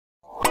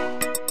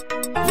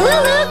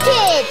LooLoo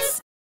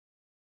Kids!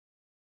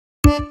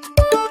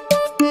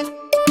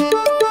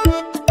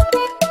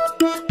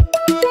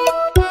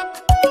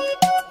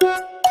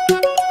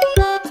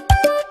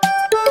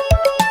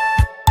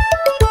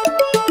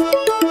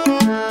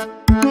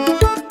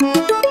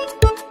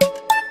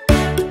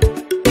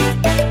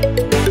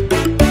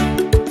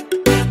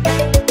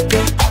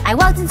 I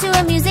walked into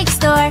a music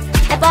store.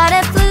 I bought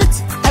a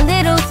flute, a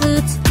little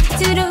flute.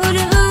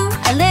 Toot-a-oo-a-oo,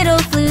 a little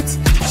flute.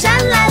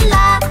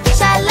 Sha-la-la,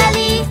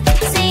 sha-la-lee,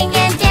 sing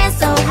and dance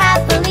so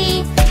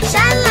happily.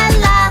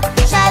 Sha-la-la,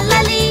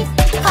 sha-la-lee,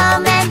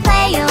 come and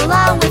play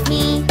along with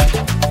me.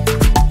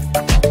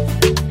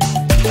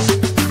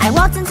 I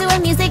walked into a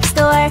music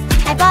store.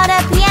 I bought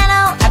a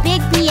piano, a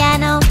big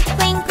piano.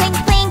 Clink, clink,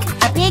 clink,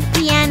 a big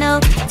piano.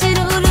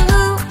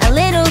 Toot-a-oo-a-oo, a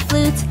little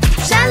flute.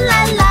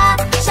 Sha-la-la,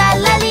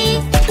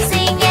 sha-la-lee,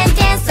 sing and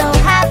dance so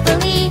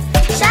happily.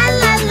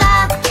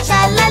 Sha-la-la,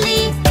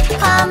 sha-la-lee,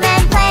 come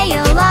and play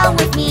along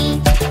with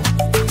me.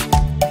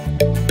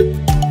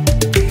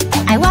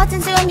 I walked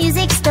into a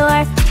music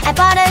store. I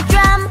bought a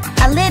drum,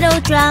 a little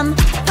drum.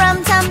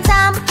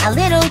 Tum-tum-tum, a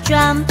little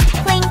drum.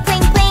 Clink,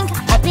 clink, clink,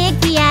 a big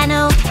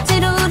piano.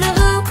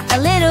 Toot-a-oo-a-oo, a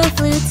little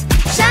flute.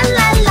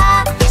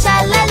 Sha-la-la,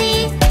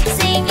 sha-la-lee,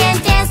 sing and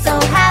dance so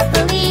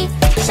happily.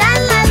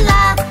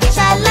 Sha-la-la,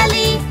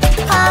 sha-la-lee,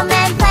 come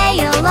and play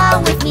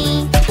along with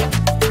me.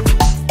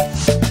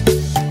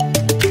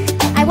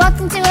 I walked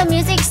into a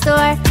music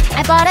store.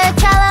 I bought a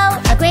cello,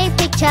 a great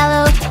big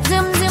cello.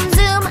 Zoom, zoom,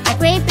 zoom, a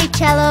great big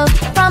cello.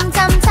 From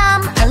tum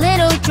tum, a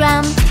little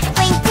drum.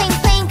 Clink, clink,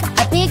 clink,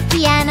 a big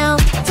piano.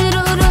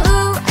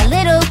 Toot-a-oo-a-oo, a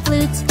little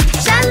flute.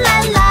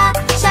 Sha-la-la,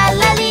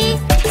 sha-la-lee,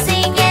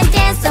 sing and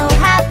dance so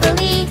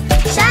happily.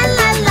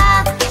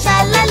 Sha-la-la,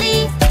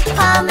 sha-la-lee,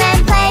 come and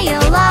play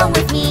along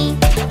with me.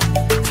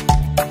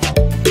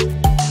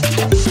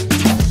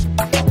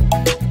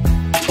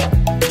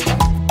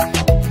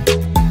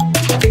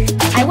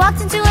 I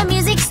walked into a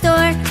music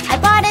store. I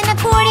bought an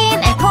accordion,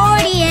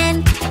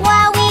 accordion.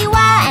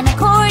 Wah-wee-wah, an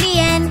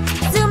accordion.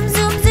 Zoom,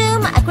 zoom,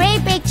 zoom, a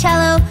great big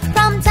cello.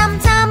 From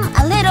tum-tum,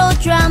 a little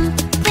drum.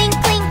 Clink,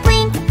 clink,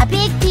 clink, a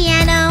big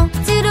piano.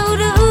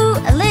 Toot-a-oo-a-oo,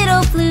 a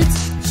little flute.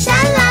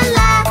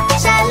 Sha-la-la,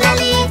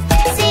 sha-la-lee,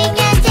 sing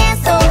and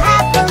dance so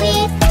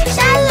happily.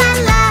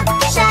 Sha-la-la,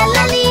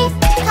 sha-la-lee,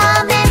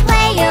 come and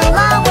play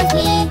along with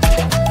me.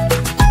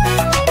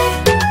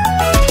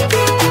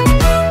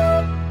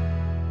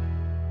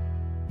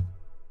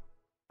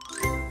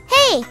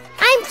 Hey,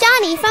 I'm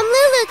Johnny from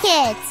LooLoo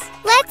Kids.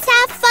 Let's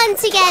have fun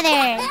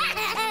together.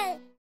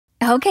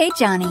 Okay,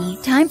 Johnny,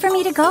 time for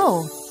me to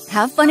go.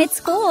 Have fun at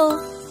school.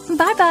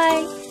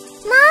 Bye-bye.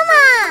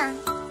 Mama!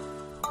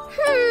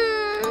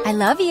 I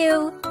love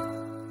you.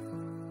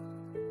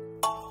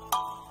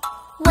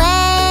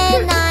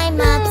 When I'm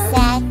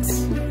upset,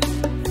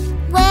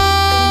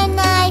 when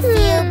I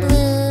feel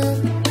blue,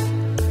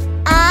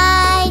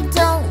 I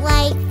don't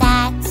like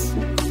that,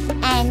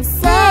 and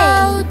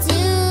so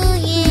do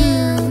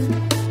you.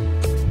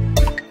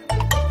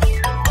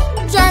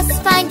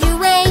 Just find your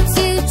way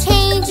to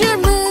change your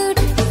mood.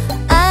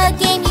 A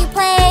game you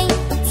play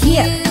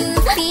Here.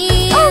 to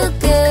feel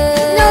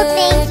good. No,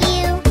 thank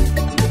you.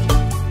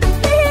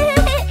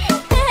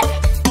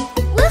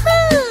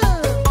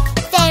 Woohoo!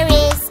 There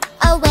is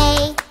a way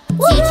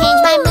to change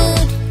my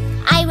mood.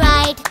 I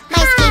ride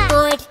my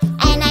skateboard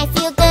and I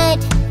feel good.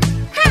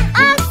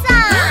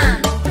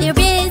 Awesome! There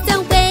is a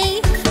way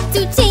to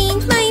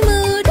change my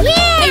mood.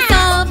 I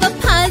solve a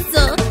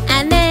puzzle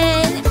and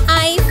then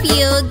I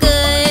feel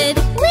good.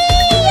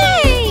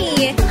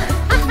 Yay!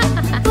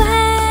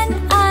 When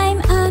I'm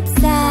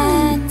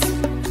upset,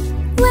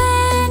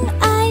 when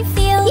I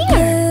feel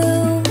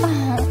blue,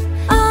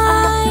 I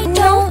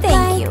don't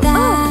like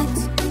that,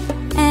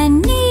 and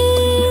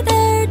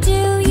neither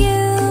do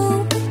you.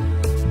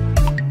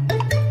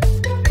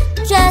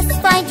 Just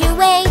find your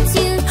way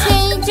to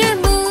change your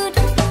mood.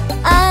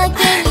 A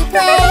game you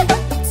play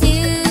to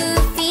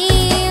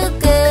feel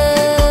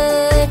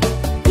good.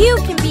 You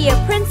can be a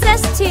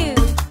princess too.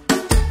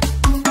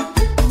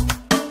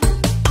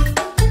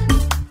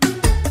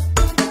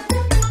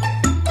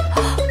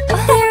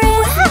 There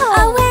is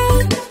a way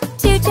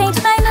to change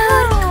my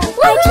mood.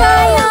 I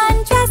try on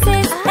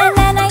dresses and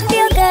then I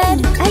feel good.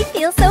 I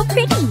feel so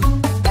pretty.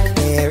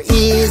 There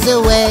is a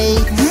way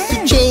to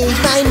change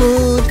my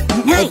mood.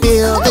 I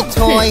build a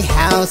toy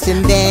house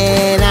and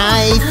then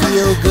I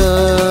feel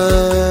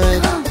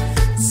good.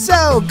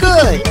 So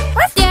good!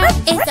 There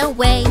is a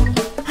way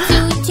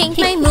to change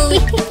my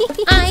mood.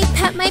 I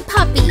pet my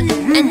puppy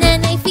and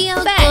then I feel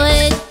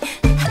good.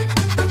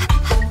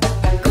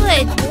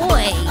 Good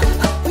boy.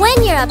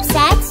 When you're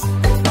upset,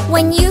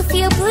 when you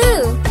feel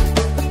blue,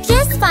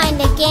 just find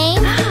a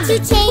game to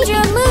change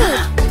your mood.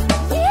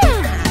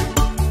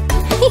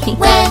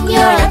 When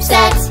you're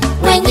upset,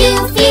 when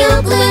you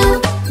feel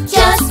blue,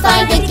 just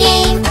find a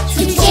game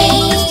to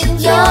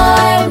change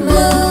your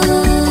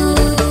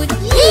mood.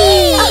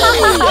 Yeah!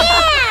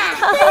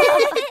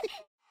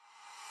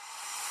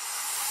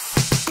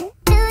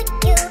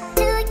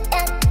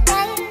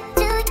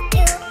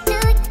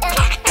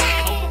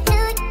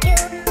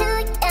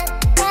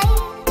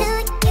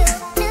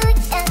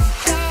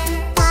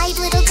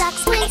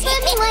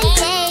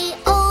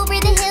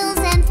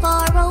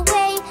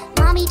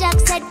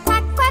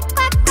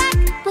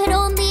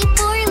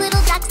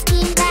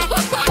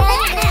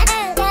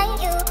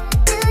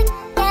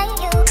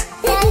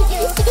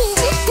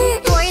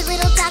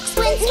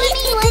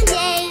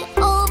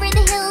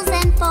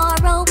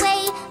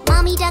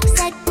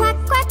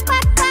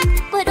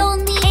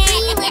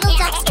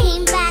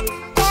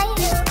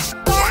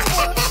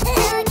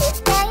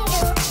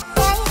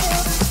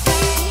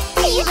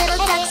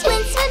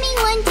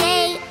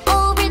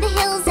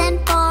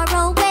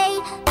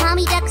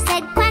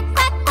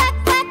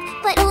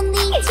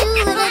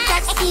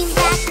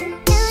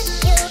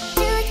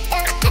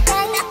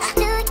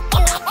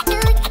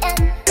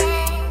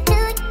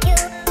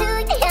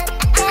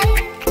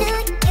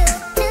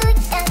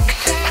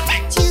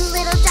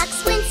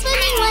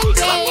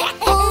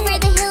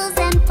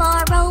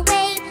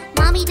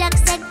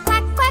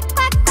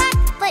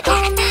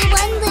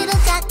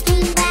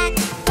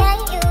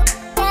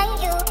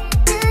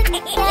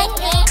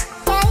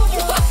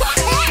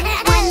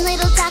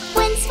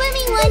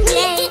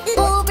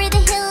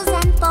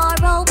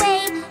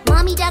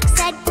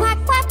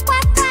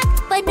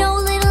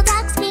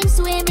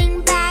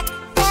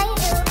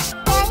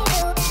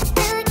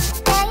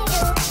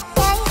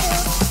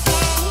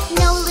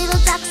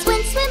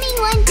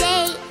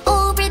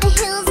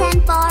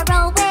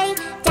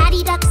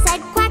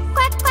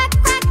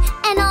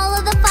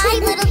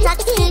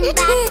 coming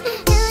back.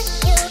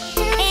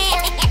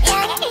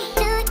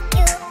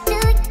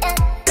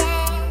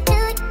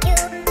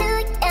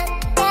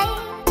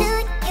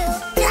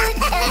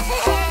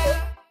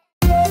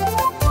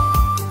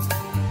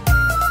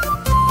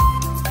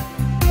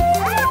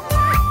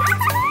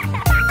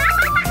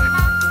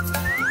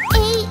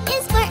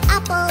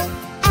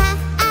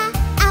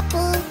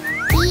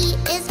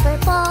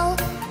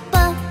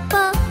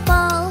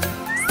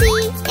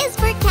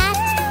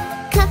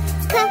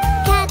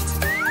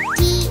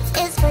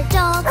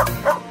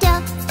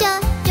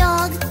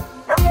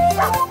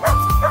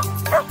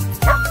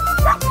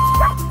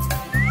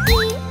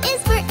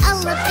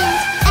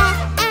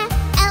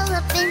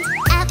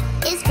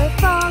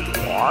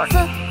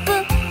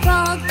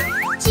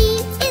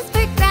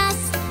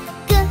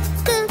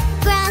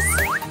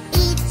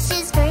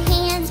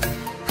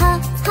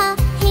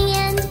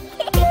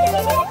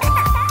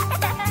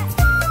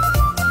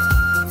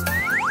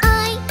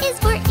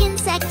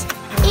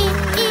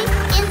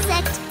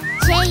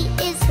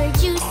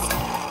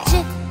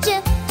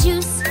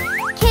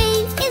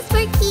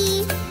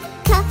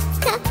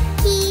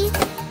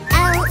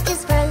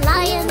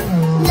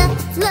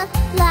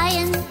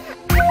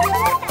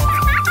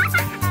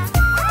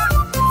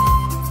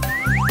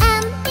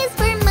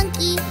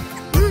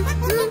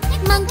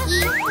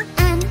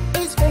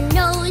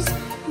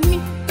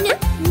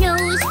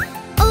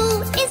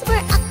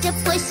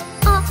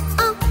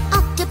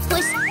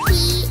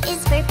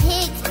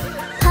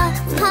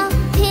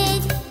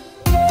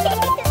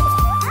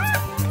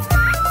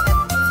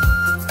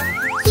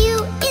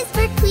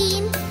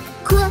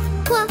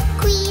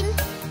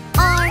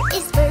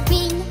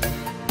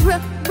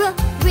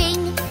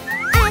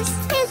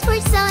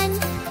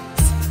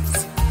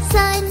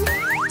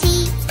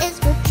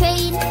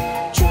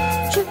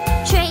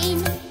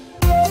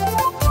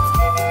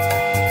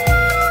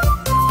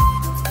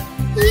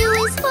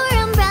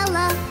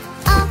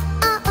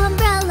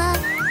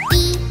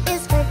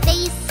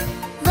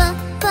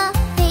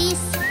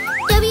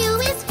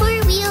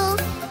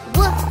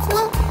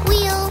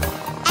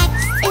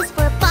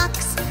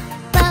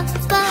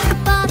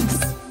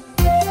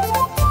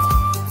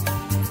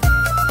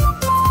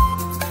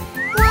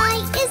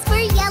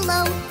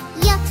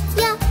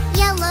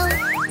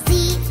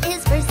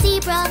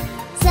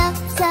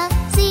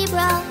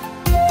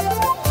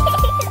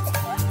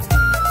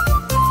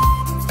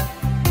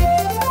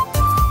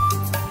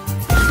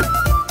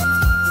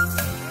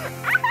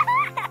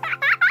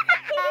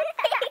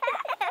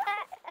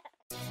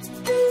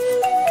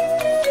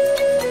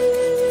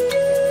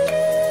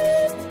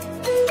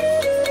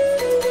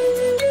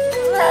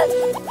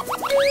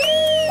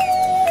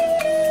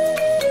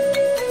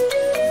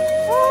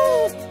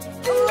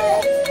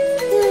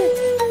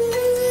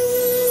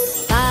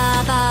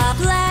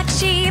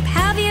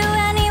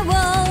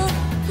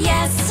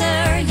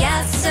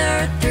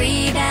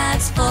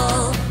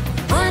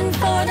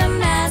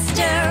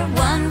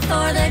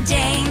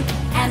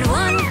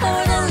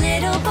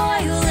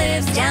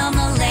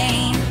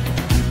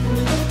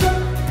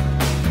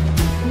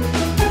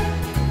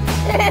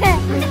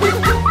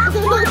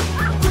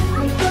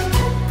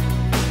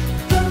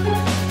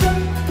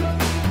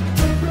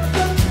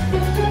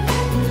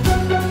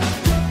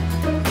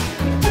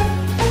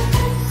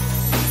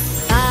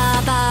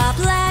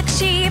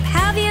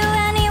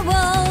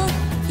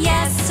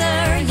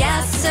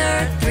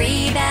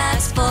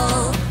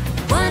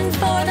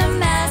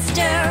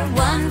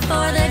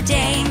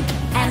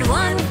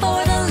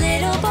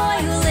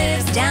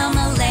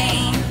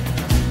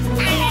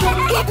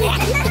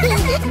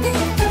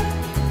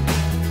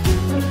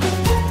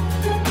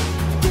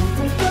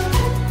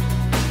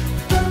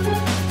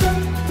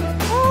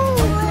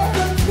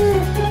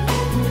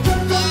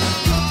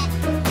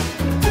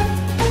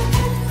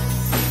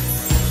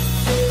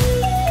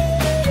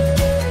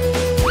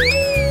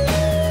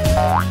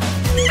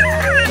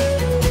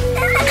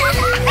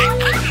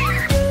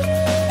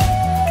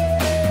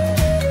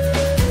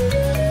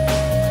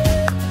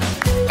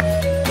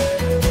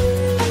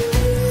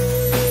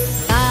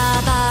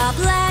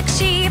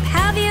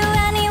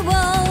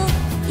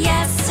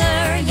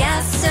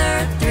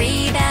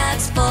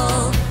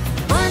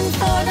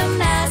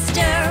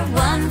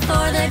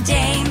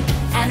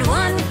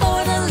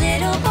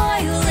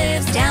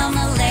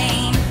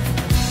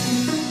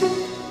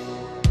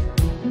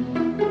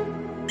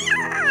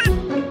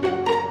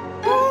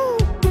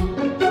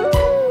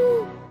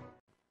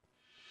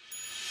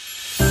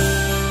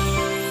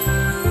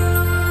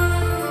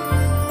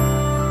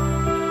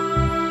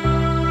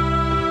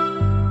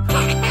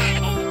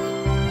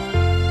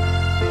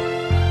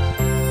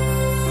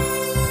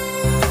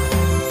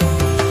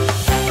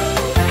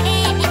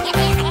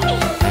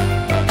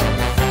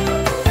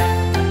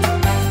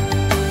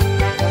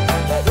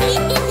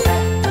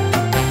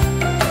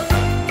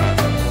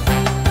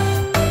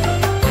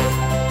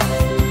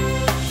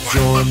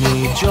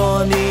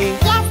 Johnny?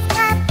 Yes,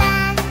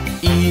 Papa.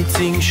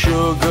 Eating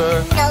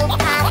sugar? No,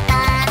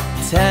 Papa.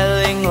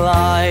 Telling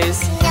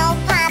lies? No,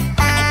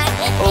 Papa.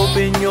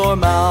 Open your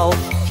mouth.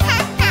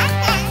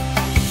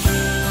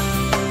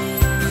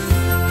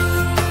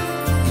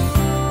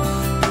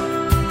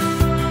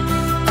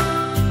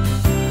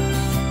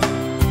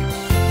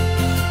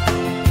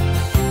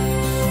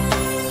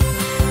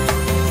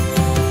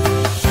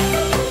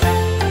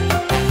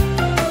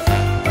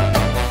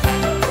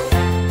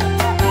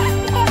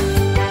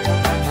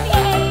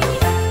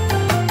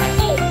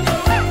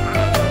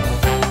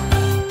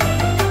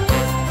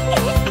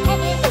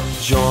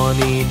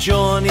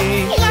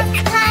 Johnny,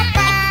 Yes,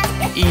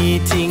 Papa.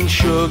 eating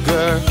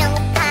sugar, No,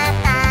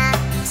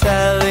 Papa.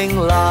 telling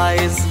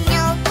lies.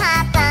 No,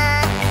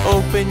 Papa.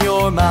 Open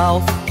your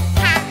mouth.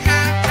 Ha,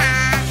 ha,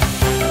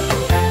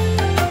 ha.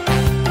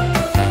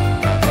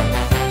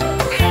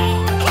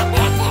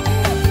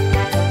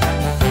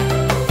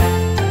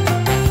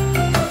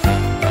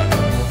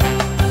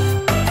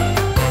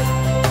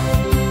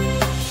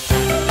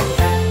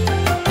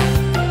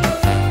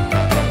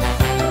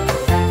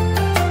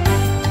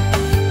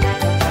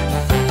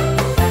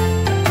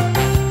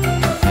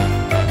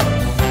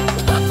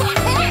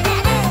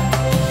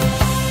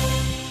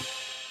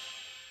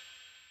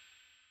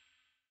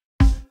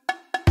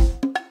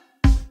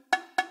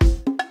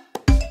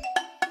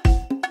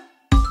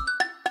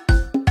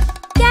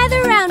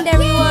 Gather round,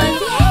 everyone.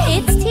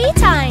 It's tea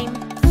time.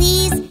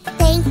 Please,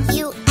 thank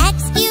you,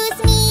 excuse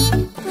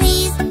me.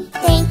 Please,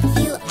 thank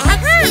you,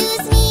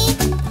 excuse me.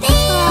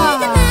 They are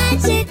the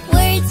magic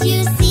words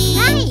you see.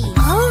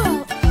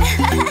 Oh.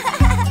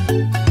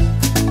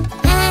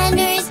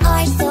 Manners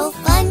are so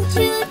fun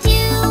to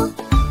do.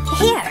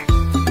 Here.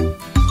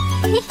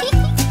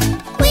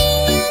 We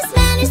use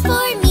manners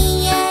for me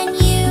and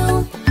you.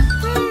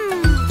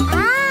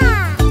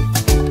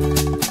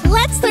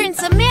 Let's learn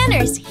some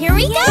manners. Here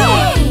we go.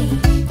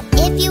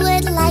 If you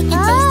would like a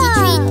tasty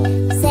treat,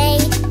 say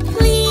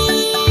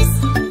please,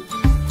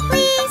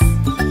 please.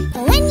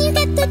 When you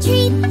get the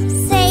treat,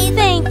 say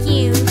Thank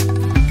you.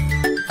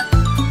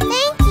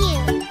 thank you.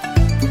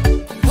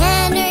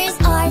 Manners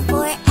are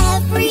for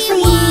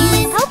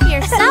everyone. Help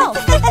yourself.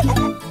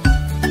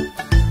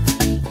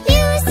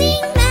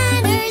 Using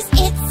manners,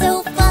 it's so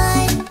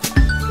fun.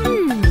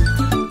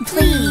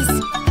 Please.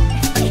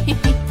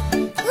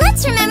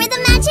 Let's remember the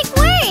magic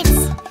words.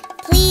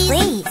 Please,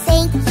 Please.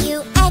 thank you,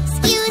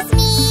 excuse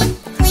me.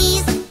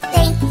 Please,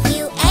 thank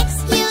you,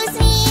 excuse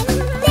me.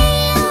 They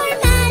are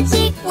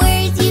magic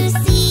words you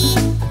see.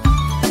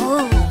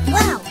 Oh,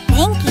 wow.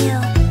 Thank you.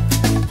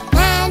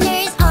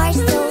 Manners are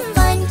so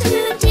fun to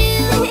do.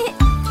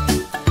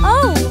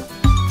 Oh,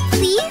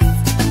 Please,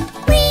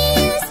 we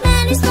use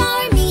manners for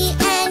me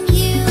and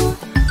you.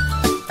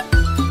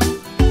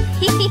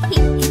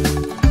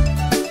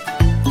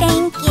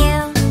 Thank you.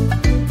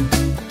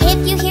 If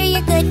you hear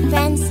your good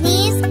friend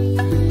sneeze,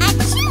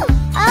 achoo!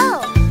 Oh!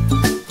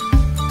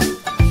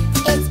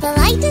 It's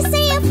polite to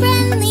say a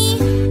friendly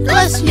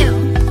Bless you.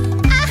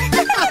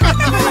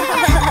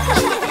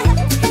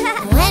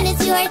 when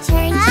it's your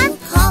turn to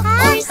cough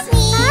or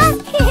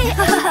sneeze.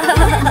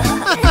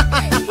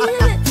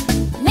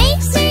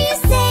 Make sure you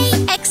say,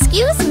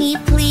 excuse me,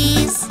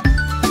 please.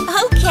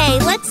 Okay,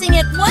 let's sing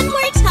it one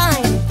more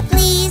time.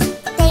 Please,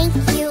 thank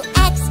you,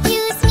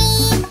 excuse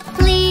me.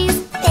 Please,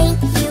 thank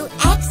you,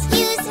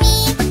 excuse me.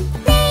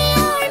 They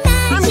are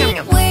magic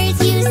words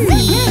you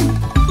see.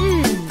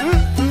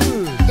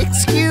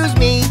 Excuse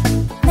me.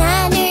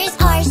 Manners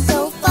are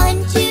so fun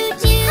to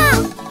do.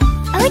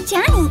 Oh,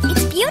 Johnny,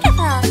 it's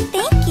beautiful.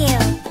 Thank you.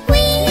 We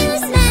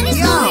use manners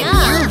for me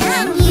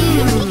and you.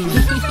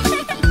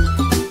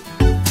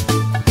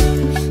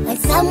 When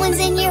someone's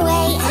in your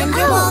way and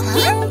you're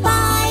walking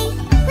by,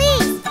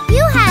 please,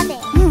 you have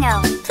it. No,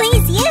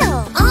 please you.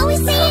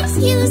 Always say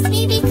excuse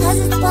me because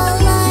it's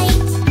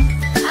polite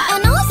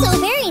and also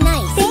very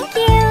nice. Thank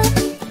you.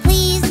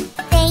 Please,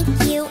 thank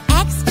you,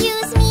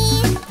 excuse me.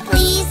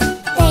 Please,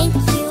 thank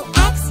you,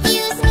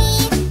 excuse me.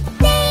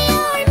 They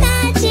are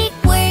magic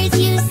words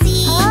you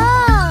see.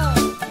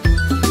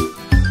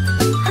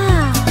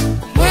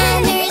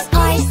 Manners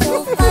are so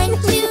fun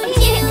to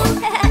do.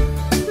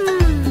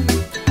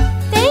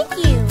 thank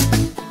you.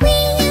 We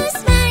use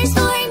manners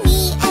for me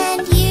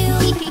and you.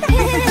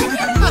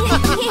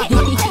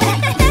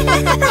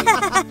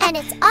 And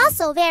it's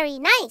also very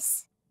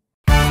nice.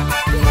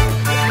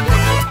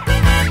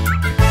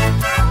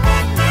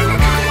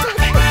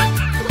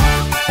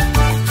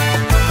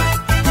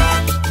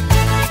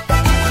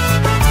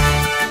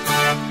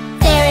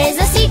 There is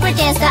a secret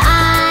dance that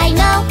I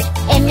know.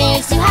 It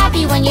makes you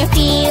happy when you're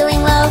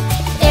feeling low.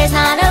 There's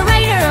not a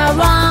right or a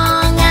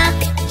wrong.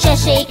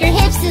 Just shake your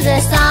hips to the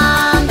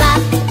samba.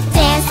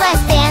 Dance,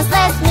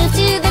 let's move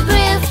to the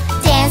groove.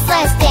 Dance,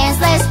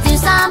 let's do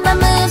samba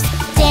moves.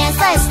 Dance,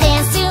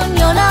 soon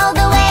you'll know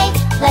the way.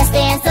 Let's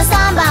dance the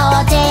samba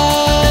all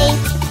day.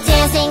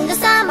 Dancing the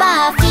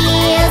samba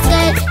feels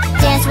good.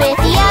 Dance with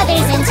the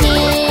others in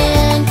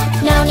tune.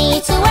 No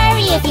need to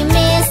worry if you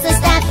miss a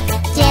step.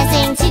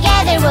 Dancing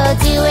together we'll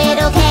do it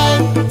okay.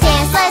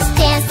 Dance,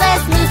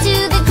 let's move to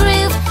the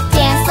groove.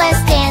 Dance,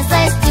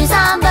 let's do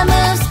samba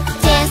moves.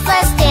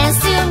 Dance,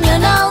 soon you'll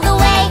know the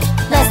way.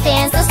 Let's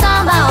dance the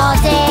samba all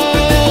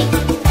day.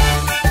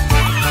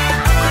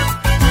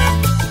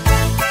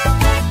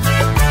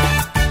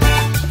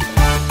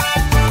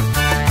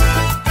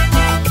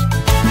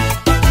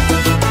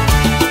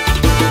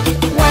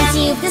 Once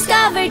you've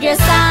discovered your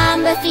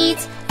samba feet,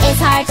 it's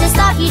hard to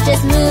stop, you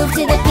just move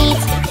to the beat.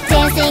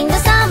 Dancing the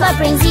samba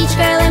brings each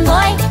girl and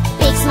boy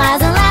big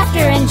smiles and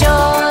laughter and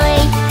joy.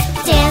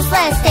 Dance,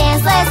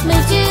 let's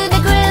move to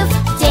the groove.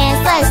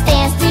 Dance, let's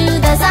dance to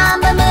the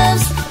samba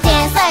moves.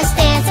 Dance,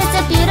 it's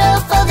a beautiful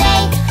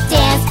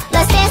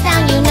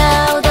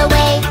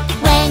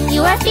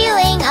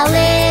feeling a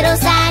little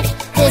sad,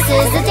 this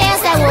is a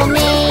dance that will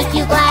make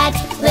you glad.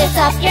 Lift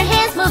up your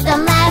hands, move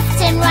them left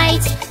and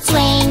right,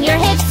 swing your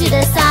hips to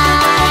the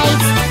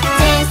sides.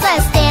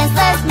 Dance,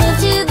 let's move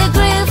to the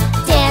groove.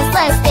 Dance,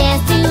 let's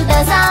dance to the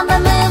samba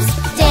moves.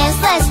 Dance,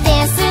 let's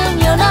dance, soon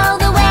you'll know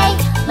the way.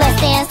 Let's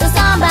dance the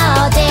samba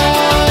all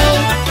day.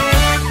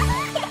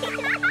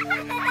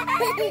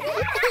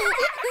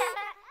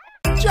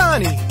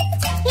 Johnny!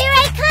 Here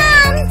I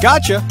come!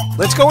 Gotcha!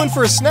 Let's go in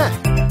for a snack.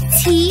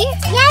 Tea?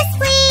 Yes,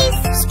 please!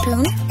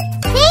 Spoon?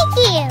 Thank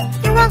you!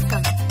 You're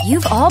welcome.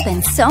 You've all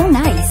been so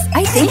nice.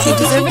 I think you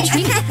deserve a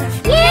treat.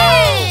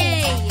 Yay!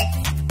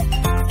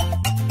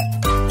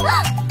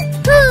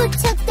 Who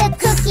took the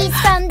cookies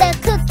from the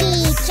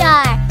cookie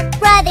jar?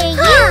 Brother,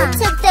 you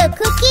took the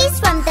cookies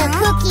from the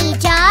cookie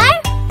jar?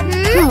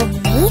 Who,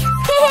 me?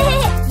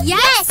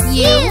 Yes,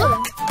 you!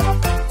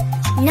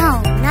 No,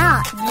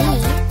 not me.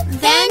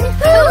 Then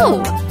who?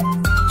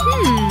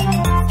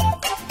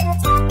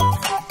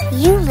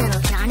 You,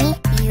 little Johnny.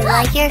 You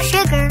like your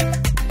sugar.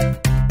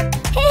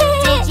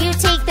 Did you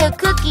take the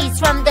cookies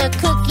from the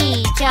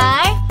cookie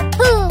jar?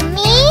 Who,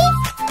 me?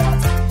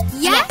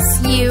 Yes,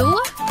 you!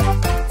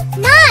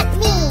 Not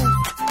me.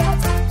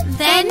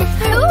 Then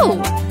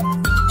who?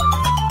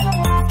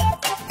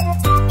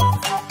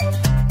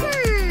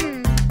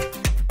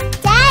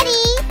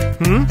 Daddy,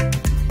 Hmm?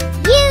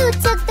 you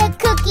took the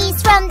cookies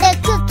from the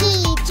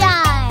cookie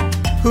jar.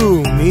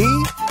 Who, me?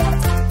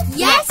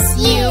 Yes,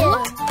 you!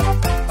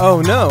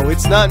 Oh no,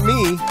 it's not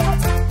me.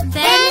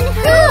 Then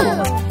who?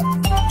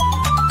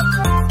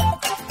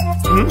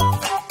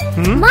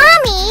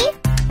 Mommy!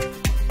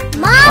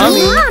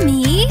 Mommy!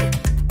 Mommy?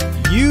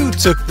 You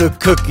took the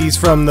cookies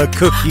from the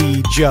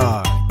cookie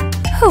jar.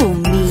 Who,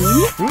 me?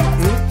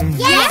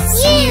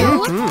 Yes,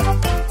 you!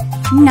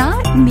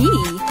 Not me.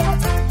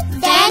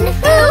 Then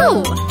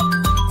who?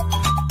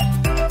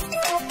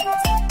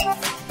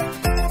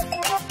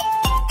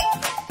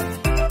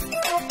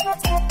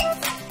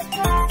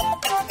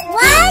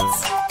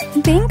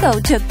 What? Bingo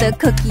took the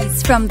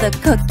cookies from the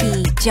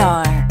cookie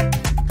jar.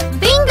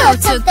 Bingo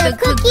took the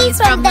cookies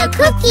from the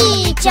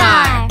cookie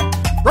jar.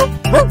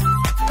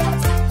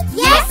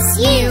 Yes,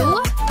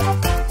 you!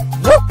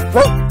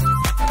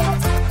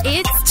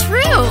 It's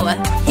true!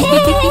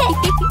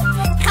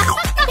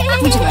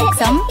 Would you like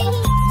some?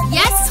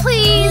 Yes,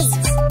 please!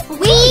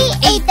 We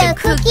ate the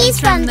cookies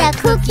from the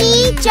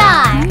cookie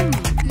jar.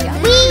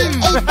 We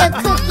ate the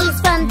cookies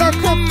from the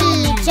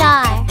cookie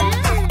jar.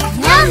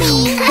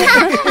 Yummy!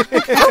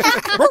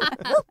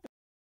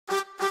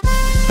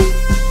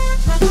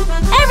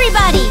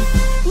 Everybody,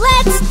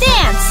 let's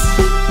dance!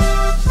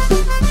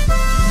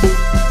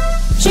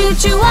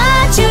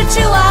 Choo-choo-wah,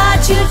 choo-choo-wah,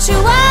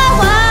 choo-choo-wah,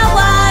 wah,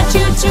 wah.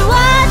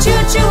 Choo-choo-wah,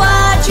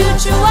 choo-choo-wah,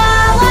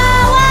 choo-choo-wah,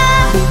 wah,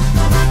 wah.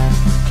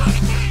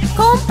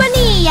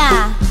 Compania,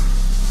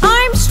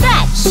 arm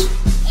stretch.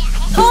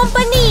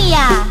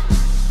 Compania,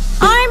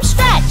 arm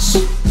stretch.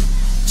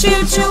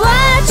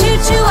 Choo-choo-wah,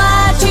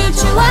 choo-choo-wah,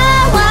 choo-choo-wah,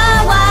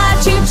 wah, wah.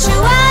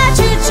 Choo-choo-wah,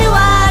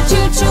 choo-choo-wah,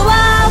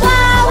 choo-choo-wah,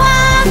 wah,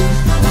 wah.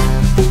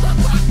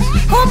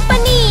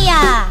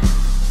 Compania,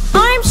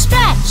 arm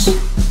stretch.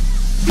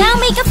 Now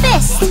make a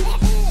fist.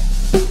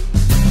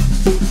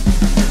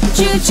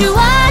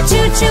 Choo-choo-wah,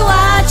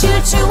 choo-choo-wah,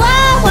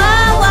 choo-choo-wah,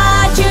 wah,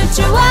 wah.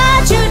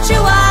 Choo-choo-wah,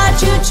 choo-choo-wah,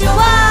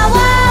 choo-choo-wah,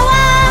 wah,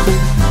 wah.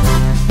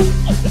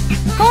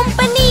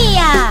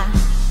 Compania,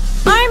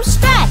 arm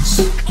stretch.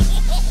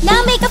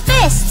 Now make a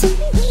fist.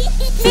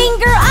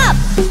 Finger up.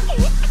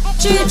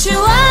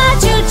 Choo-choo-wah,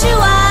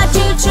 choo-choo-wah,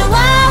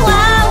 choo-choo-wah,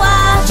 wah,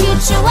 wah.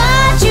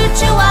 Choo-choo-wah,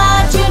 choo-choo-wah,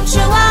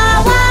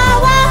 choo-choo-wah, wah,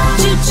 wah.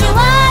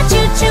 Choo-choo-wah,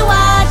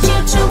 choo-choo-wah,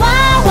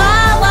 choo-choo-wah,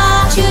 wah,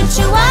 wah.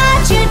 Choo-choo-wah,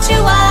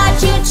 choo-choo-wah,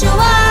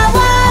 choo-choo-wah,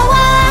 wah,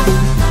 wah.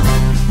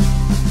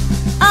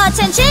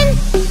 Attention!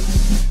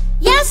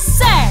 Yes,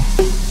 sir!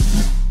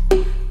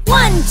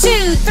 1,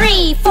 2,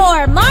 3,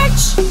 4,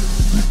 march!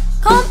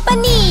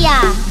 Compania,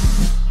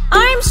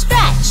 arm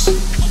stretch.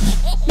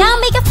 Now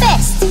make a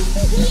fist.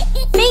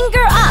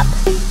 Finger up.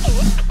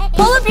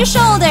 Pull up your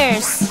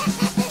shoulders.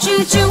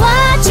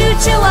 Choo-choo-wah,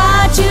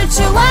 choo-choo-wah,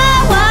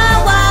 choo-choo-wah,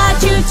 wah, wah.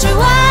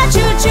 Choo-choo-wah,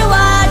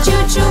 choo-choo-wah,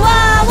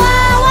 choo-choo-wah,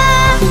 wah,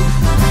 wah.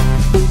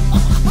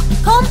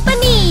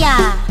 Compania,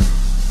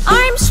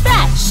 arm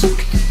stretch.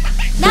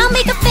 Now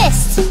make a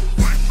fist.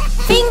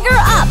 Finger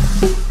up.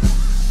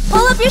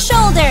 Pull up your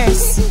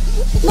shoulders.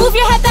 Move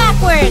your head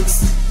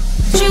backwards.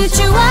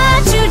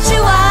 Choo-choo-wah,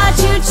 choo-choo-wah,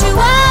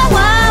 choo-choo-wah,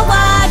 wah,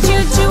 wah.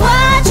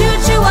 Choo-choo-wah,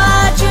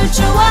 choo-choo-wah,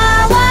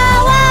 choo-choo-wah,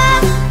 wah, wah.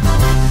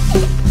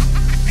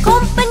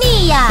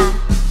 Compania,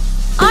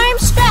 arm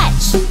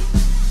stretch.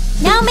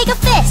 Now make a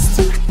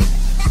fist.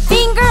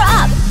 Finger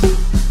up.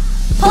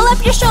 Pull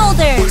up your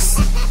shoulders.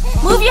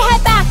 Move your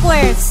head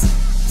backwards.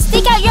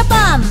 Stick out your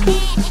bum.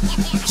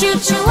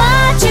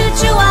 Choo-choo-wah,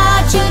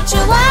 choo-choo-wah,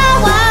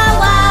 choo-choo-wah, wah,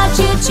 wah.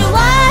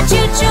 Choo-choo-wah,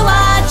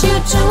 choo-choo-wah,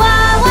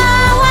 choo-choo-wah,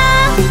 wah,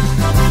 wah.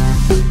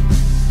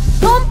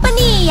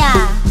 Compania,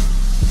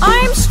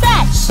 arm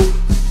stretch.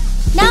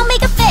 Now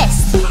make a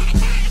fist.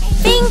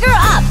 Finger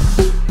up.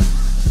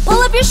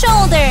 Pull up your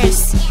shoulders.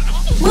 shoulders.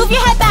 Move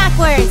your head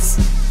backwards.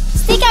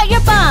 Stick out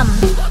your bum.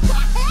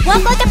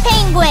 Walk like a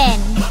penguin.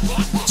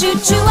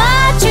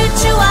 Choo-choo-ah,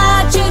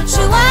 choo-choo-ah,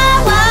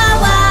 choo-choo-ah,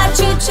 wah-wah.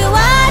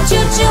 Choo-choo-ah,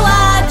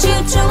 choo-choo-ah,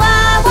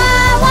 choo-choo-ah,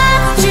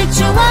 wah-wah.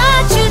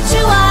 Choo-choo-ah,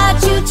 choo-choo-ah,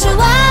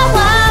 choo-choo-ah,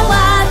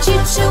 wah-wah.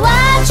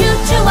 Choo-choo-ah,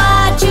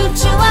 choo-choo-ah,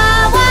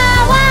 choo-choo-ah,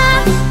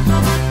 wah-wah.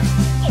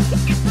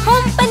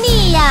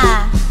 Hompanilla.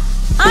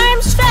 Arm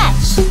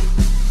stretch.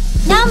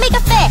 Now make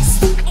a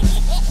fist.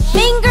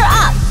 Finger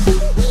up.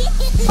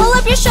 Pull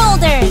up your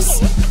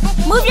shoulders.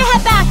 Move your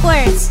head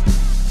backwards.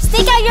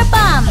 Stick out your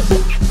bum.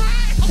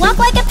 Walk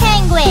like a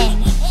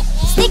penguin.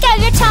 Stick out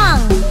your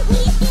tongue.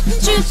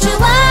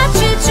 Choo-choo-ah,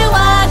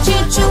 choo-choo-ah,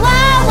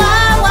 choo-choo-ah,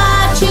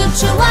 wah-wah.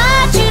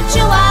 Choo-choo-ah,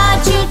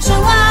 choo-choo-ah,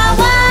 choo-choo-ah,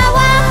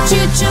 wah-wah.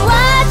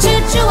 Choo-choo-ah,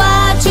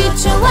 choo-choo-ah,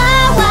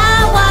 choo-choo-ah,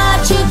 wah-wah.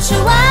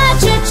 Choo-choo-ah,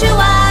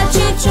 choo-choo-ah,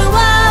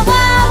 choo-choo-ah,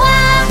 wah-wah.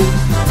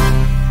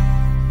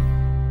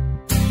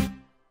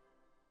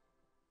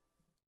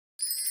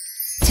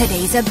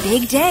 Today's a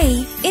big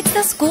day. It's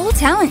the school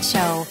talent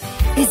show.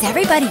 Is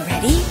everybody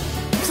ready?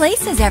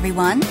 Places,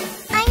 everyone.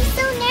 I'm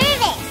so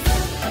nervous.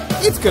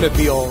 It's gonna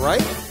be all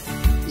right.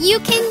 You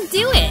can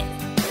do it.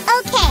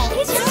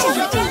 Okay.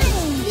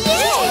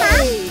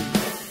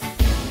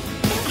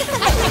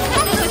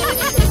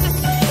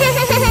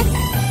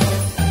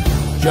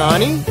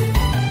 Johnny?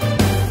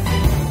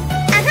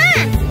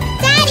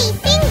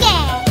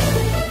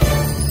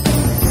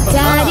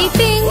 Daddy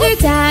finger.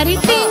 Daddy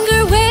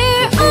finger,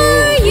 where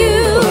are you?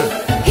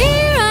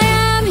 Here I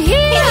am,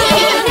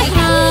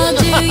 how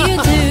do you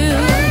do?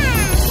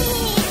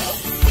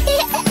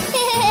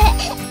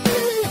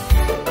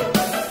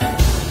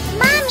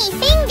 Mommy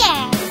finger.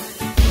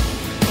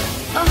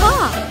 Aha!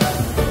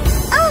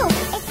 Oh,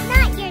 it's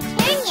not your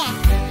turn yet.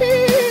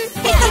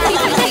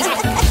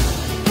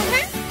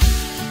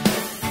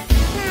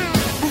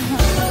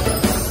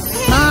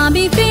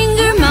 Mommy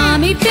finger,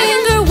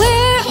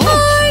 where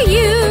are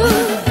you?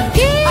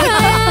 Here I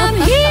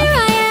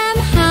am,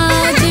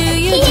 how do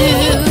you do?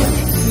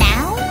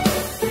 Now?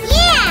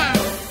 Yeah.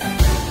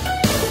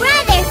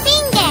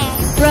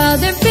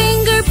 Brother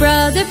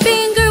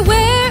finger,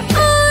 where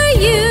are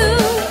you?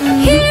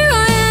 Here I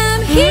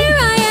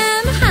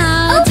am,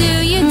 how do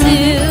you do?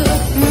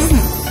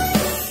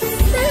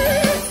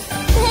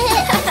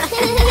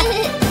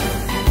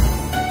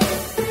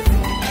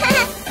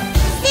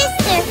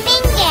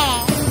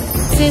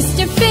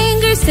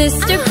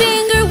 Sister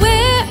finger,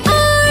 where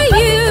are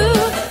you?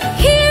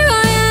 Here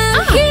I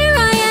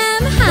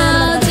am,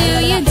 how do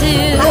you do?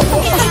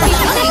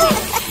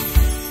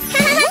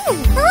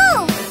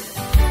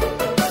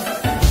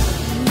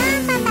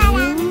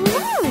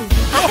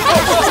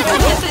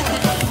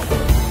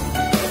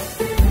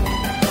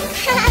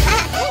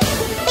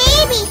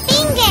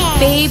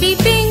 Baby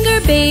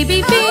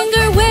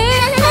finger,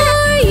 where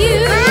are you?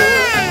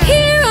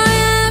 Here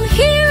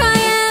I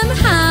am,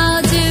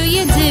 how do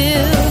you do?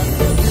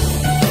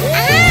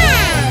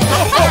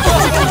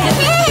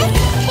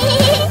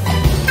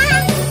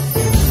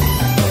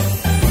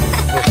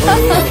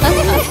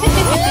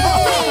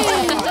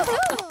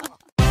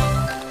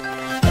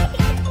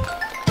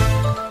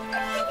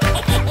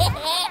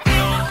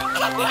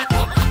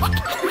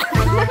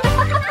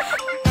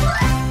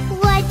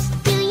 What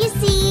do you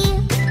see?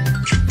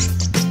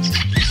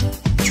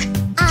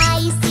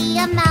 I see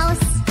a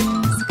mouse.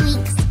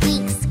 Squeak,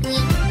 squeak,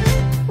 squeak.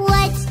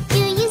 What do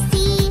you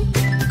see?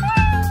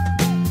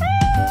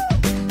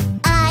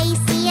 I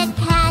see a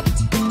cat.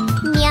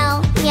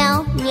 Meow, meow,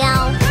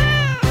 meow.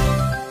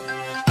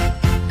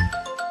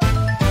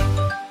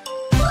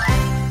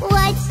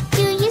 What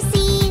do you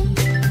see?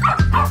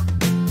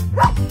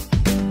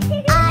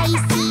 I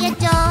see a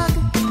dog.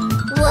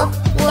 Woof,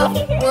 woof,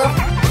 woof.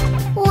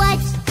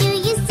 What do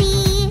you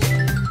see?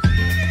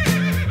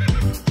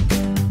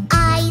 I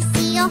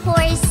see a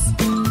horse.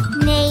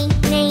 Neigh,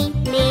 neigh,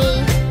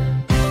 neigh.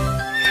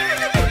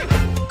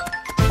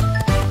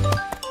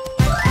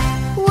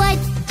 What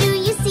do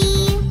you see?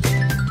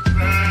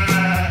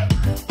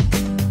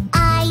 I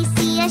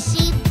see a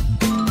sheep.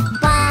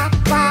 Ba,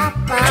 ba,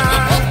 ba.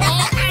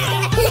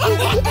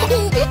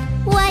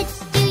 What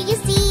do you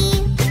see?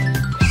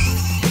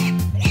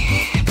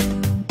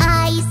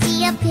 I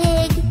see a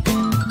pig.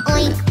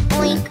 Oink,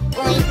 oink,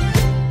 oink.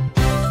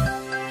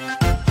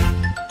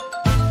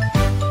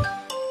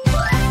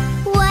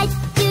 What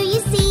do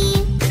you see?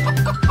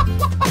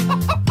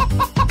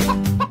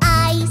 I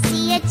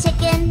see a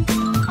chicken.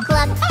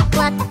 Cluck,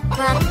 cluck,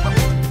 cluck.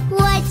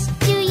 What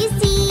do you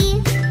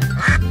see?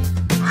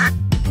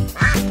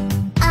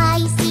 I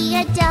see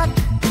a duck.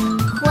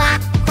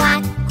 Quack,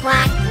 quack,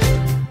 quack.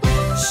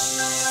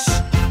 Shh.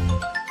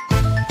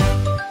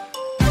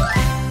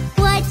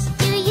 What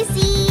do you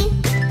see?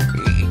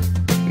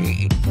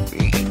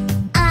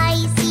 I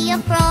see a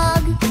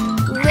frog.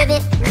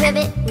 Ribbit,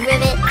 ribbit,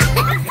 ribbit.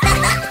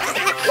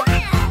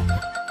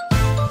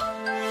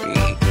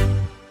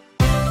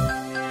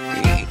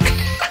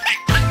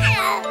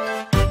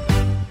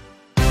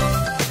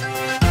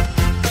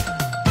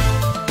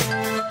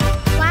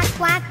 Quack,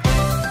 quack.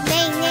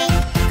 Neigh, neigh.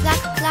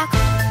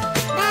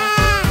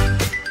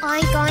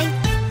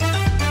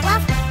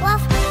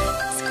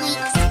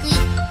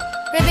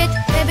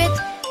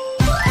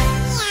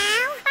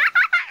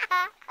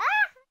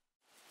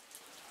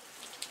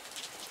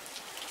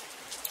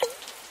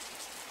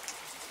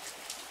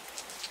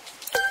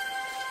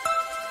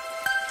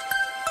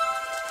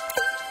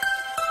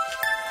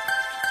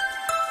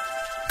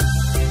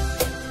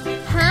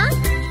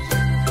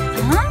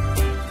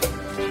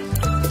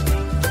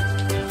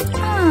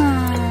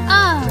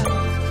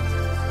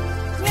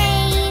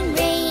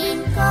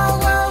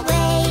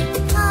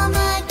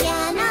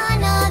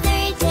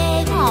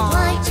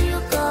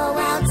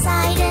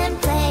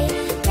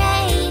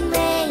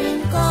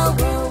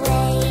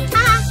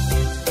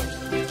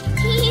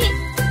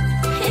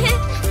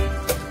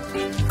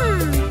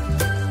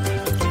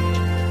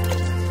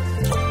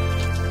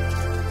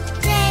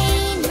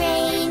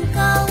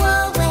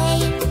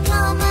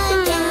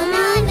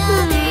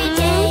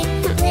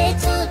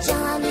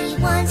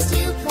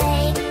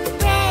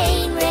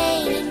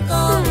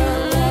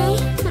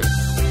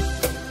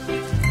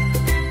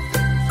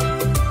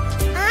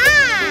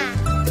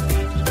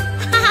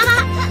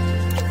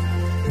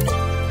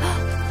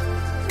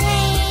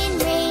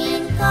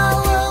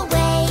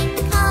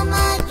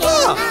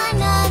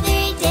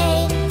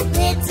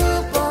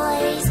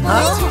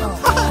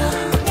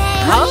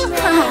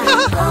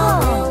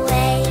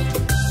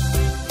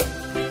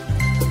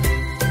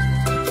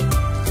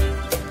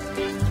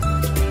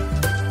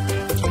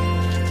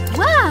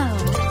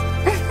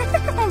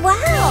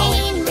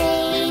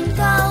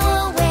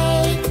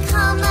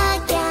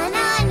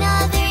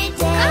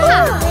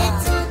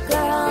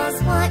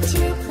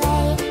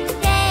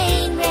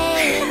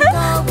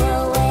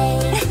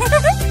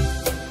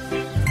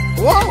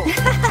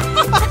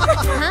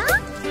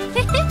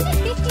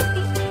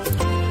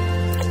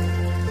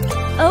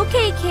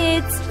 Okay,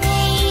 kids.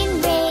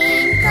 Rain,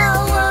 rain, go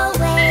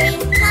away.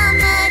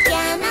 Come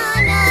again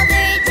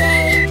another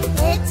day.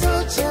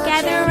 Little children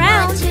Gather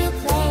around. want to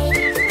play.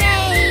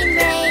 Rain,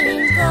 rain,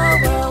 go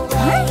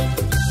away.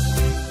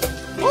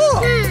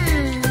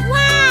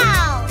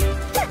 Wow!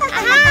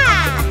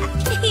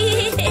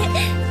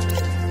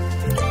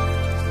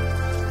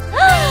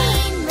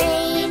 Rain,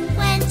 rain,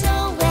 went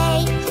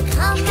away.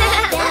 Come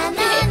again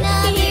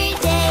another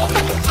day.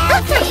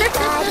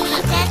 Everybody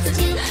gets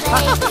to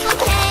play.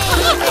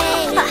 Rain,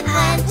 rain,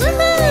 went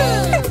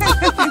away.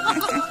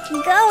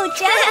 Go,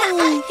 Jack!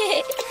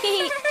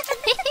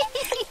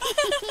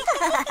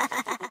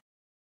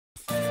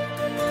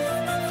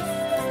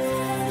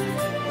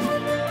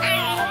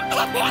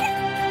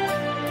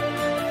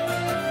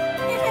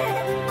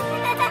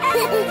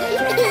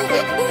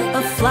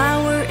 A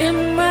flower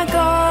in my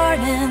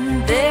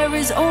garden, there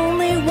is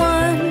only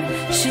one.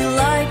 She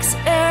likes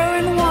air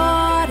and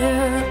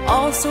water,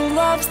 also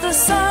loves the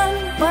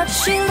sun. But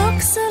she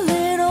looks a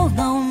little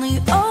lonely,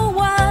 oh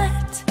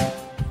what?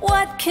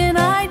 What can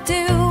I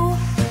do?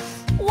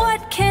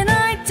 What can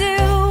I do?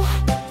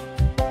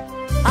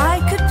 I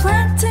could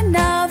plant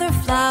another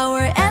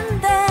flower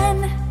and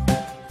then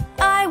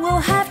I will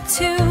have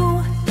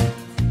two.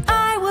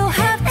 I will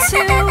have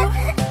two.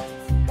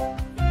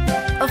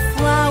 A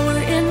flower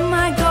in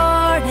my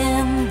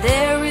garden,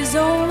 there is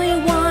only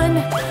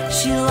one.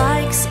 She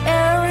likes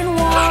air and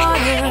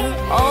water,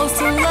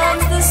 also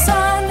loves the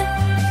sun.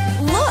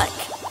 Look,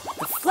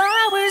 the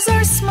flowers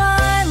are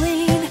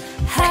smiling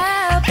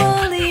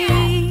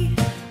happily,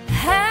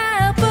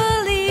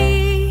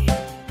 happily.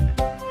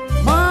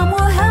 Mom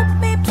will help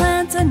me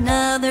plant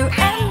another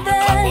and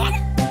then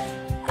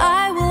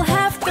I will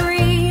have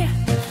three.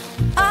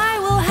 I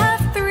will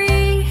have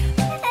three.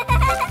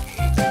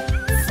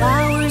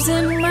 Flowers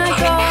in my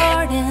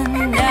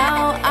garden,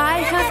 now I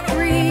have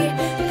three.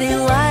 They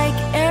like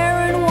air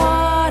and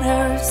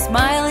water,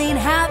 smiling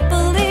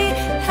happily,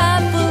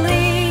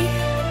 happily.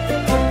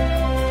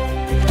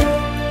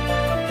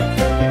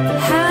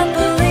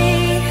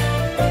 Happily,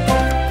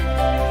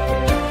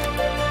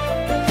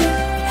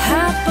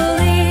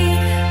 happily.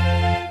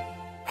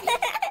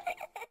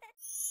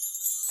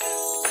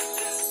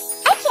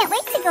 I can't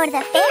wait to go to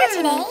the fair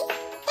today.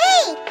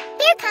 Hey,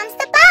 here comes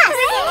the bus.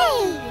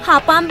 Hooray!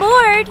 Hop on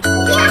board!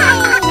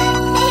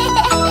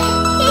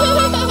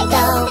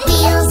 The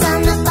wheels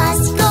on the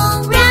bus go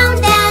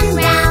round and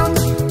round,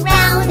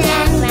 round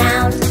and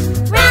round,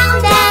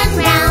 round and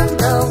round.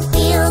 The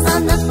wheels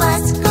on the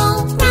bus go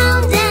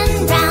round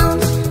and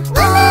round,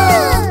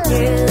 all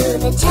through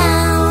the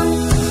town.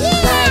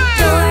 The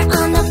door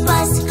on the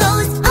bus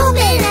goes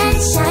open and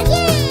shut,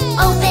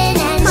 open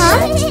and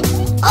shut,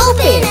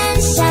 open and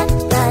shut.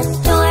 The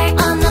door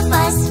on the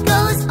bus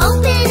goes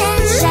open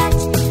and shut,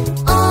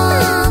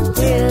 all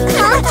through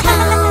the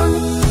town.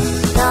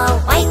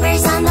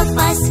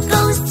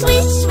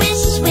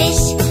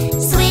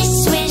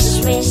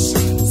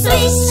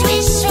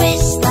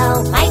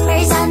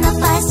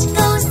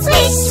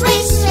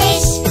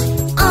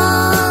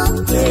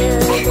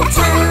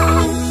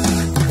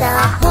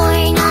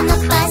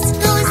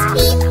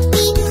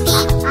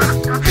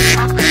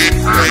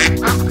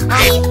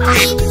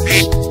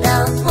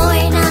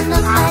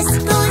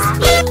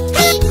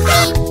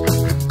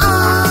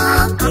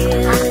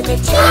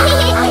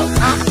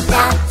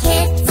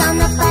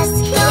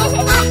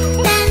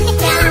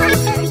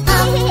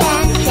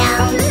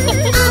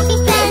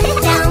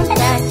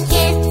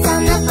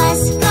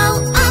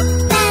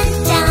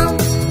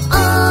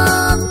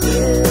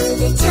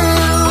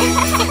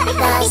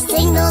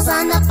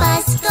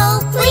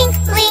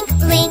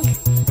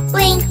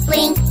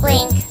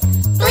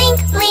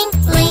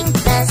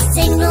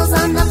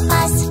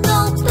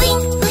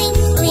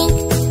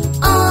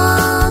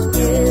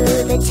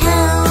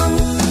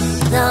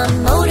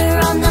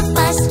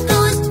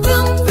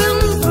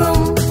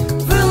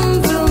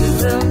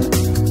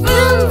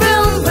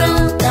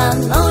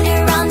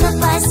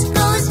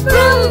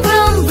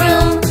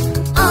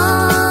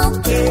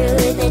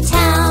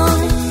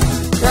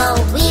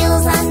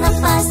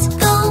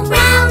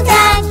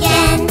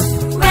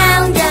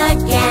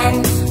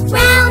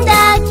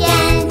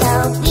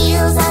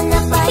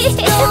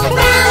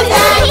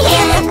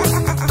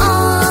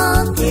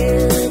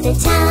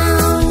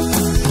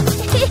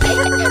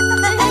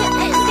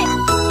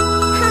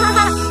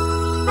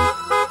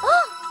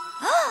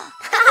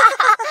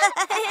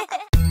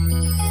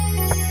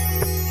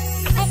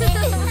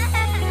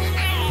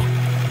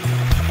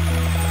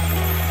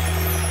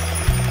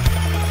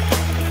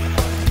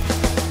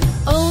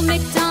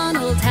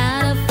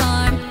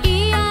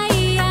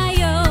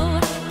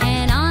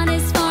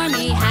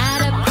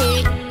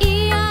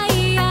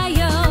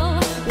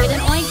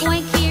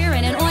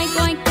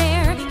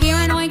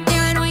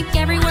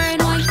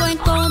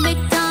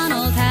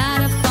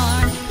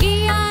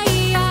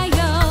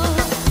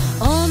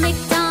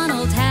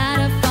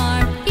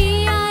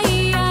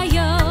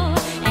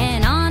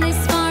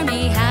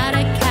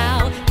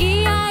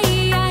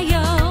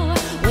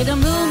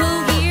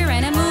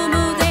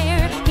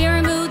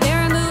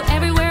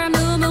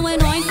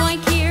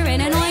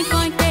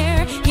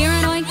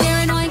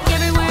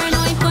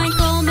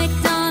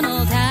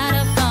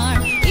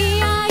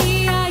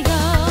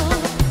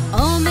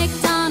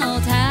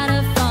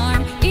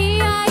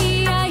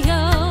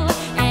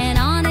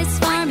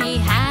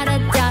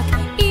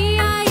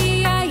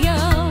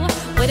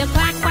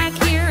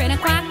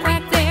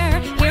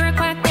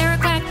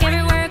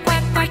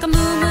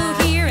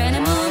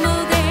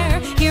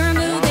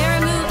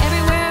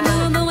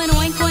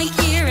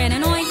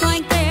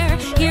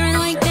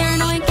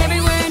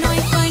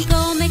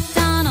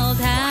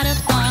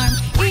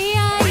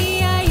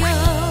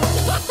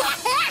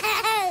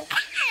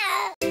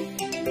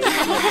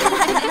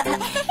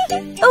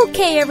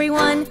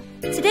 everyone!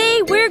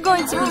 Today we're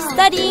going to be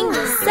studying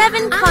the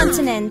 7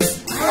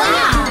 continents.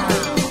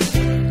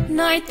 Wow!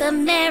 North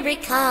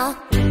America,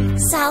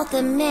 South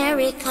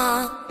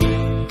America,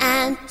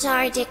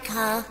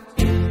 Antarctica,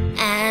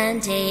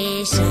 and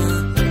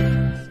Asia.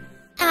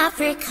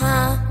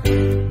 Africa,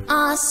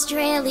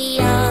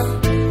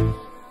 Australia,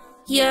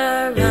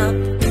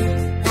 Europe.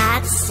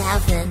 That's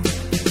 7.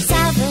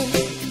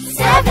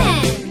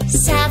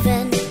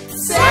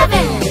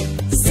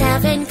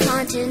 7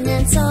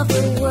 continents of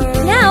the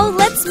world. Now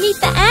let's meet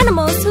the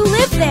animals who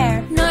live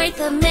there. North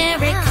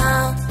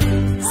America,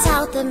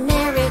 South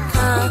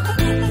America,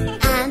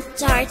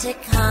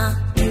 Antarctica,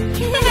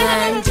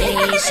 and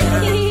Asia.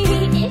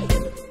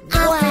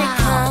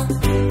 Africa,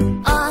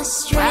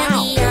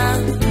 Australia,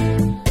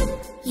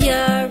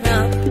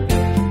 Europe.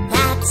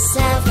 That's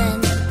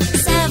 7.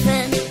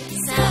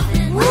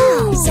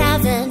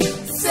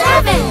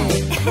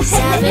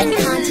 7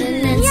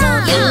 continents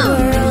of the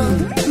world.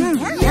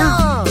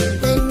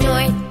 The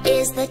north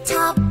is the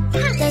top,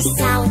 the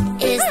south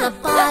is the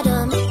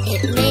bottom.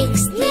 It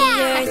makes the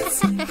Earth's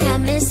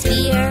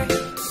hemisphere.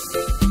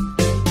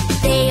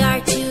 They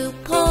are 2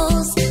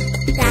 poles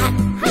that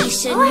we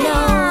should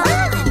know.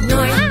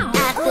 North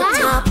at the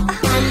top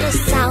and the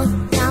south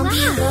down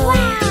below.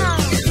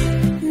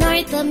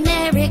 North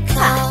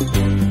America,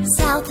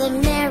 South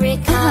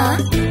America,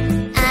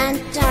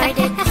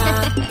 Antarctica,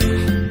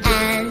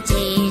 and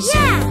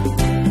Asia.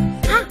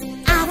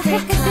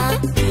 Africa,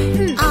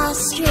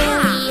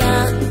 Australia,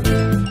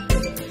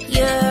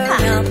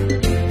 Europe.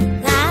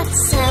 That's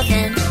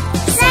 7.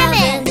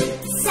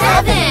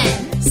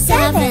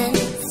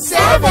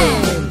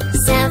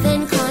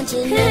 7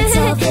 continents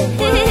of the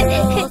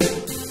world.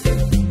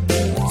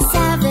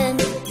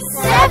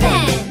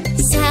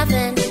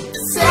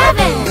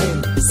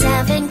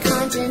 7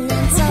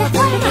 continents of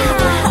the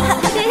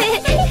world.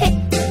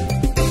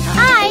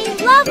 I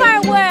love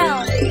our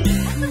world!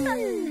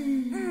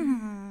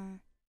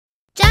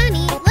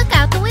 Johnny, look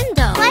out the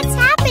window. What's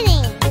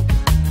happening?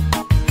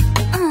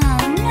 Oh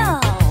no!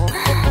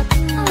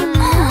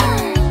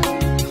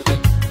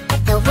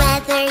 The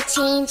weather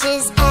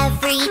changes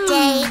every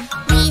day.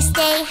 We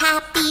stay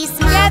happy,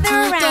 smile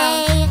Gather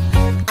today.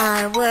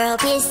 Our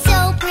world is so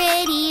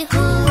pretty,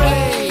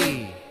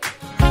 hooray!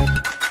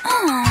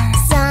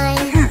 Sun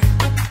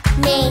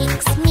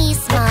makes me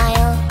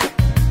smile.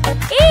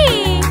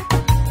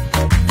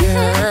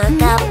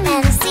 Look up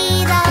and see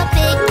the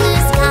big blue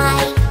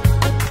sky.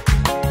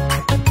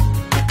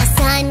 A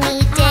sunny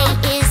day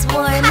is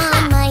warm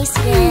on my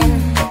skin.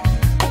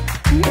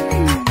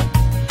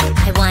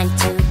 I want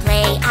to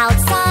play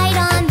outside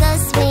on the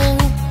swing.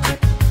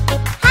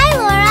 Hi,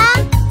 Laura.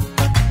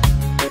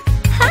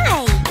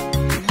 Hi.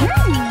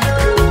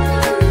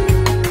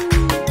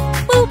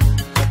 Boop.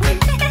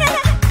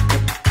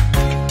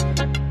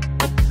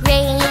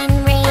 Rain,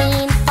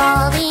 rain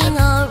falling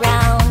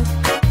around.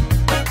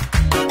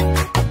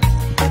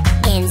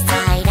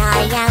 Inside I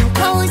am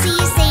cozy,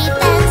 safe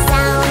and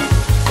sound.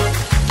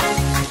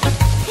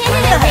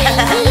 On a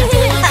rainy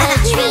day the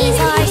trees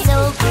are so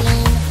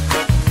green.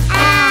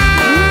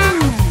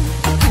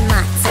 And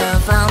lots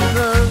of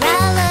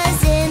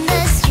umbrellas in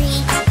the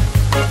street.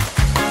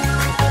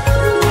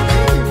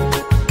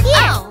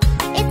 Here,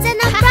 it's an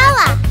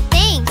umbrella.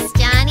 Thanks,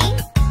 Johnny.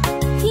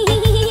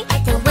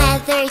 The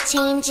weather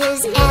changes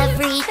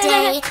every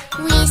day.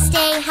 We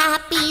stay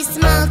happy,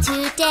 smile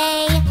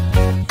today.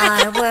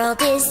 Our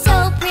world is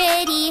so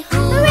pretty,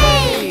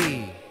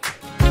 hooray!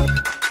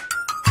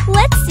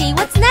 Let's see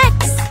what's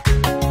next.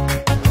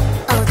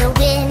 Oh, the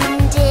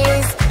wind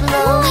is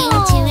blowing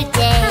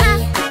today.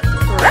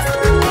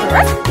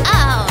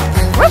 Oh,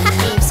 The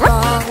leaves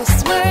fall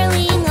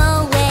swirling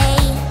away.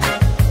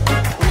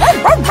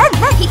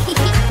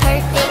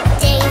 Perfect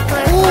day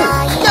for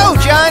flying. Go,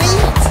 Johnny!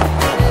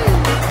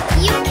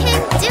 you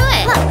can do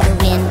it. The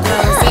wind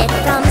blows it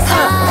from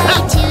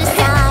side to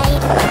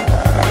side.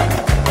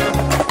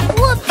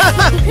 Whoop!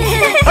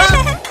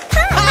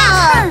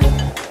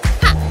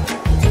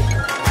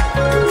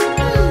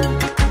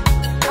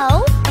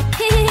 Oh?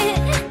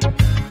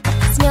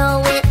 Snow,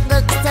 it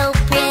looks so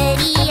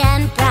pretty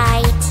and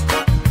bright.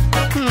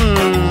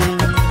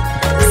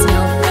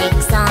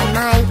 Snowflakes on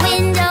my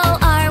window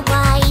are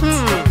white.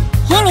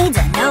 He needs a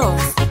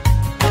nose.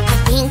 I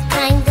think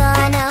I'm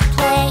gonna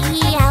play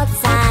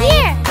outside.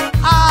 Here!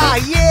 Ah,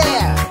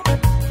 yeah!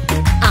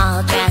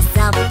 I'll dress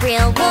up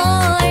real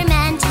warm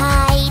and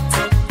tight.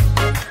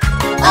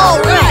 All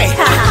right!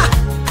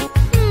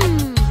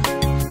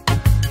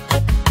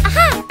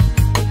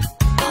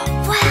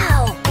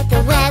 Wow! The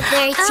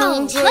weather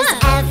changes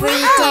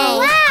every day.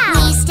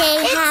 We stay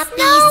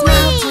happy,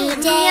 smile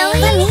today.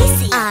 Let me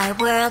see. Our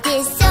world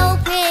is so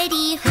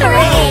pretty,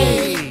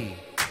 hooray!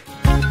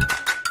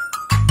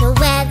 The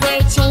weather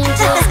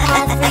changes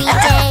every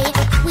day.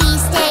 We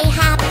stay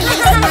happy,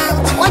 smile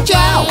today. Watch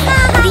out!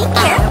 Be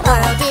careful.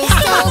 Our world is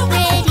so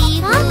pretty,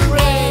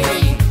 hooray!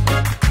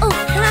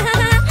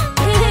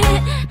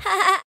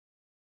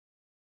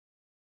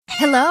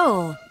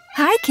 Hello.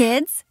 Hi,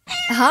 kids.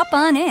 Hop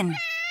on in.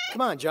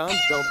 Come on, John,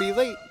 don't be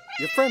late.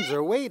 Your friends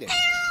are waiting.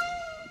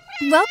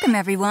 Welcome,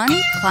 everyone.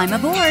 Climb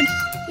aboard.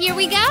 Here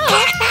we go!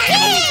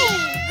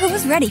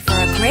 Who's ready for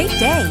a great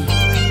day?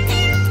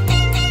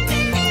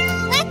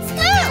 Let's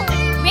go!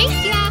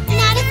 Race ya!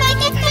 Not if I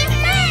get there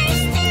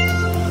first!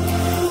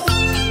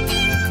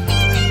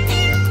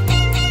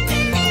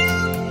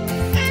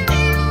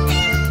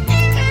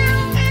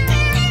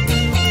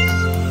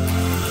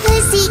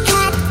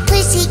 Pussycat,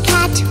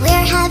 pussycat,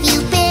 where have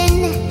you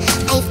been?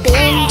 I've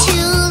been to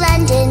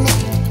London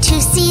to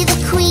see the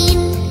Queen.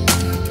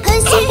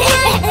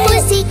 Pussycat,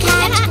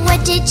 pussycat,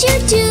 what did you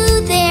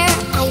do there?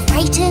 I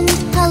frightened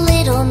a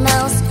little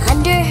mouse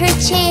under her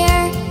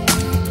chair.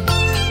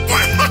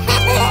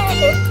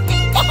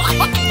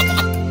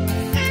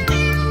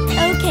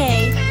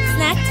 Okay,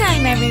 snack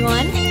time,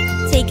 everyone.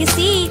 Take a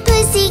seat.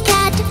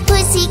 Pussycat,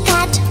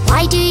 pussycat,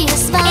 why do you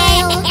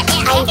smile?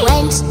 I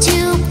went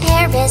to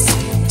Paris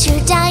to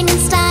dine in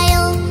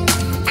style.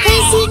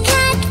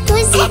 Pussycat,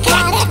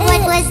 pussycat,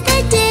 what was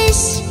the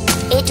dish?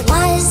 It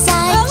was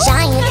a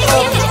giant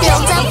bowl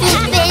filled up with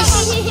fish.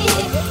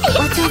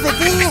 What's over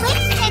there?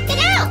 Let's check it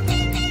out.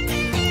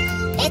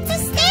 It's a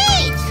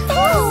stage.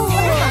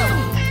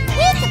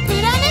 We have to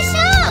put on a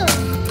show.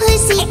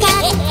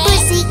 Pussycat,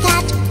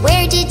 pussycat,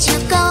 where did you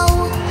go?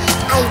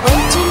 I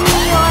went to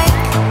New York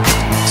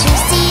to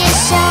see a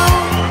show.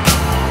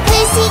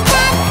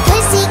 Pussycat,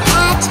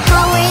 pussycat,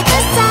 how are the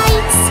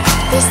sights?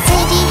 The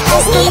city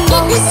has the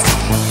most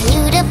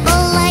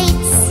beautiful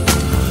lights.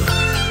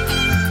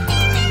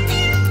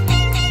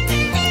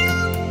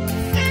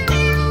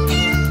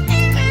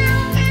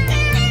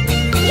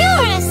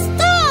 You're a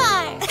star!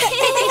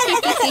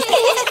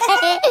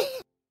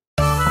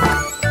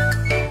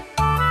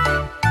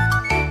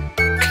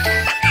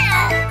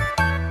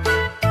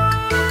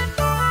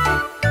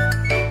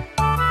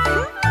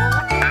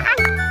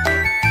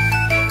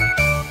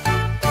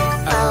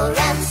 Oh,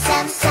 rum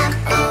sam sam,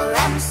 oh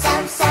rum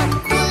sam sam,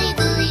 gooly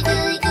gooly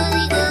gooly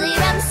gooly gooly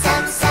rum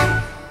sam sam.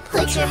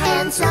 Put your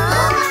hands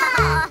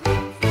up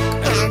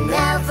and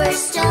never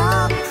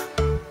stop.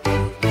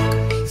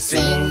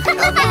 Sing a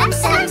rum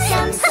sam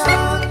sam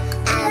song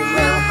and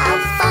we'll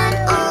have fun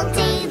all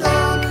day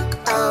long.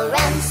 Oh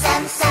rum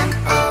sam sam,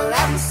 oh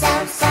rum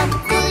sam sam,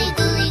 gooly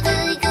gooly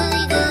gooly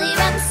gooly gooly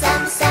rum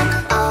sam sam.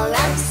 Oh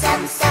rum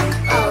sam sam,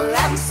 oh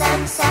rum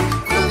sam sam,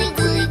 gooly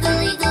gooly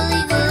gooly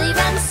gooly gooly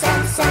rum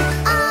sam sam.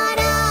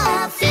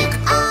 Autumn,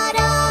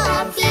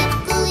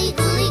 gooly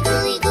gooly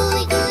gooly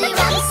gooly gooly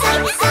rum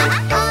sam sam.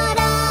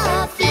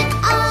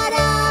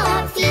 Autumn,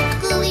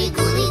 gooly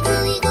gooly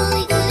gooly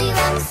gooly gooly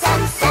rum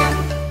sam sam.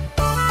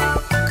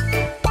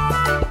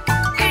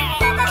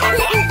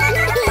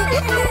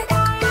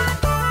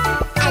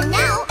 And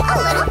now a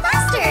little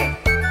faster.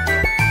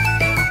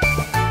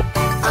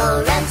 Oh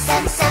rum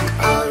sam sam,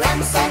 oh rum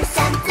sam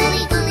sam,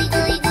 gooly gooly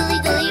gooly gooly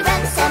gooly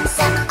rum sam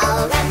sam.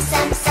 Oh rum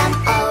sam sam,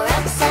 oh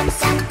rum sam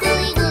sam,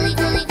 gooly gooly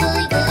gooly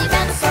gooly gooly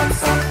rum sam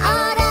sam.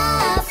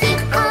 Autumn,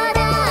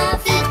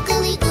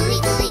 gooly gooly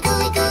gooly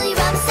gooly gooly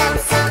rum sam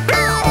sam.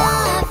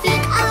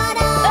 Autumn,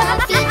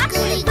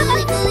 gooly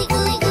gooly gooly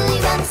gooly gooly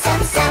rum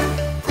sam sam.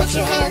 Put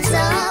your hands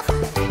up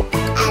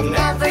and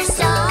never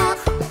stop.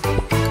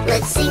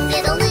 Let's sing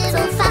it a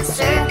little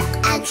faster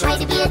and try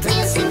to be a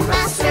dancing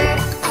master.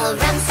 Oh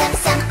rum sam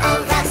sam, oh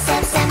rum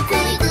sam sam,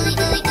 gooly gooly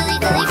gooly gooly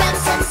gooly rum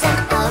sam sam.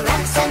 Oh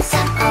rum sam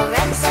sam, oh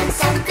rum sam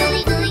sam,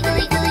 gooly gooly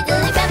gooly gooly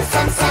gooly rum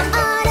sam sam.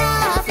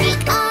 Autumn,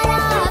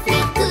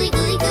 gooly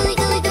gooly gooly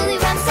gooly gooly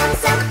rum sam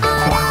sam.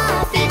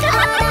 Autumn,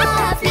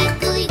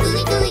 gooly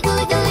gooly gooly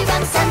gooly gooly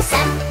rum sam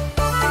sam.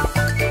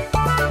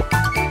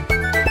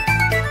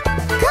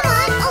 Come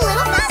on, a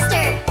little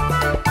faster.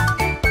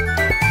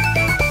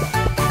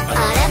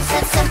 Rum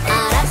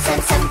sam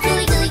sam,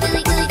 gooly gooly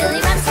gooly gooly gooly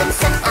rum sam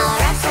sam.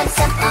 Rum sam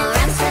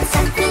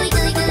sam, gooly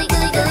gooly gooly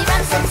gooly gooly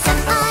rum sam sam.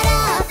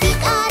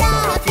 Gooly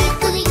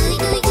gooly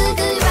gooly gooly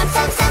gooly rum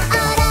sam sam.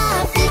 Gooly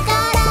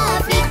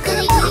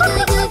gooly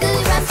gooly gooly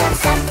gooly rum sam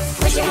sam.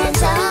 Put your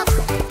hands up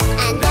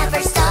and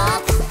never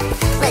stop.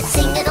 Let's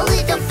sing it a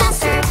little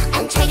faster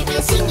and try to be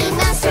a singing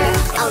master.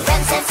 Oh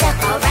rum sam sam,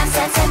 oh rum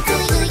sam sam,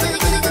 gooly gooly gooly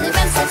gooly gooly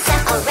rum sam sam.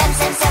 Oh rum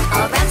sam sam,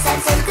 oh rum sam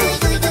sam, gooly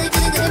gooly gooly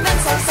gooly gooly rum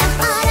sam sam.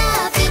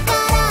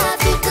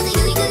 Gooly gooly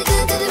gooly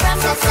gooly gooly rum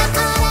sam sam.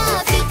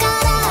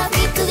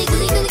 Gooly gooly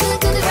gooly gooly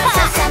gooly rum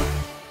sam sam.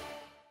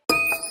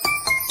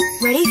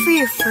 Ready for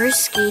your first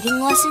skating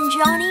lesson,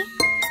 Johnny?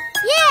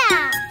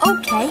 Yeah!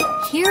 Okay,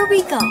 here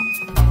we go.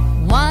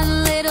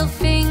 One little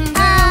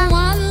finger,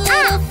 one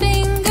little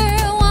finger,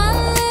 one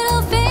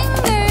little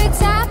finger,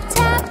 tap,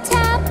 tap,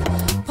 tap.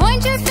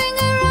 Point your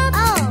finger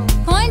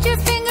up, point your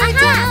finger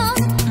down,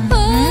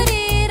 put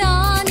it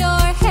on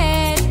your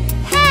head.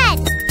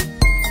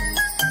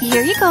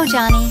 Here you go,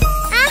 Johnny.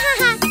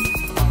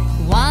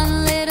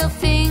 One little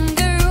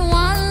finger,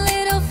 one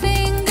little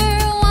finger,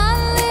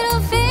 one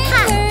little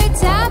finger,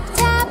 tap,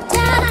 tap,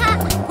 tap.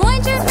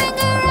 Point your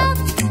finger up,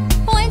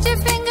 point your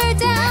finger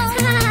down,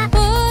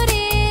 put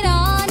it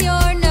on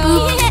your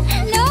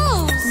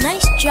nose.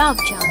 Nice job,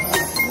 Johnny.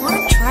 Want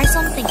to try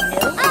something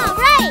new? All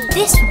right!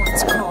 This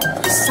one's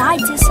called side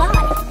to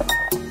side.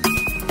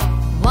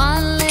 One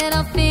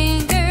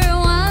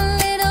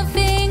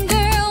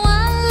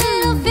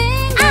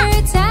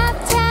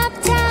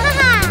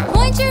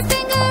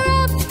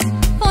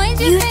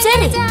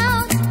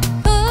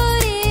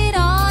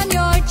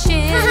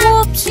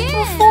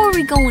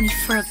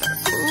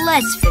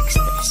Let's fix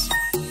this.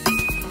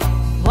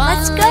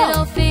 Let's go. One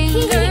little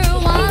finger,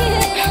 one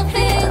little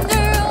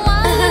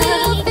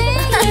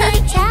finger,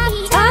 tap,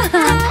 tap,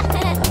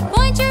 tap.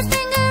 Point your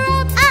finger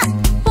up,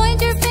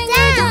 point your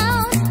finger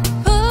down.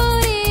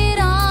 Put it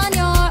on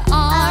your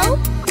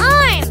arm.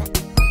 Arm!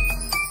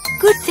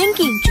 Good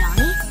thinking,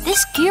 Johnny.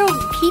 This gear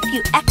will keep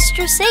you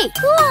extra safe.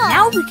 Cool.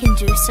 Now we can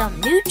do some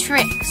new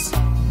tricks.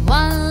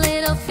 One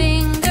little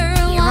finger,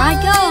 Here I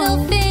go.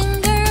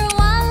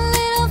 one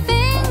little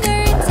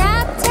finger,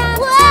 tap, tap,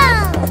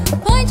 tap.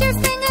 Point your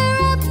finger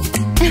up,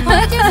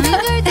 point your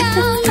finger down.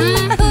 Put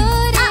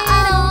it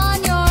on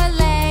your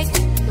leg.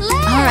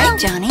 All right,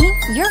 Johnny,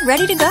 you're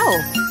ready to go.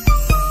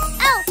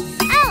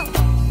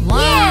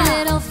 One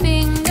little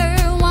finger,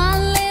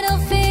 one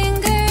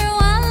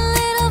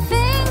little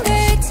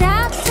finger,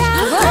 tap,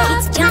 tap.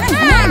 It's jumping.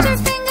 Point your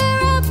finger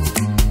up,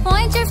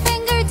 point your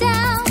finger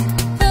down.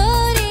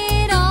 Put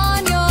it on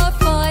your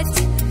foot.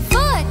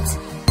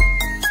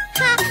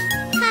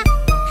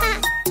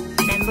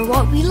 Remember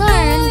what we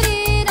learned. Put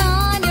it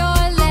on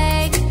your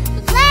leg.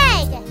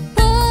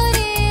 Put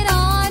it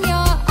on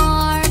your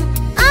arm.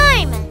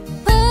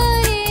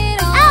 Put it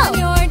on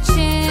your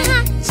chin.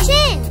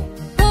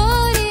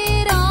 Put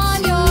it on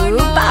your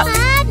nose.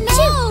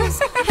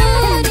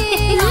 Put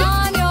it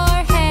on your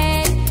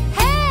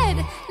head.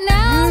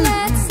 Now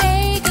let's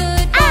say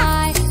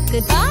goodbye.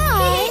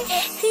 Goodbye.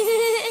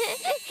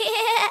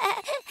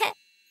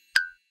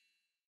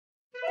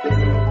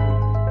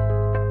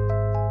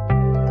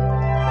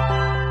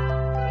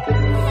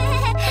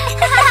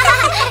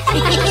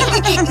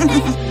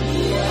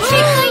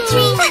 Trick or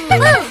treat,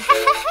 woo!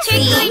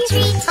 Trick or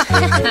treat,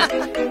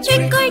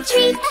 trick or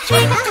treat,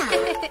 trick.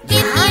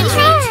 Give me a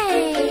treat.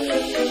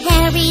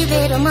 Hairy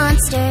little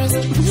monsters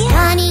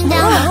running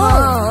down the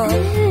hall,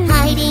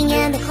 hiding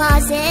in the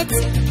closets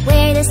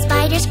where the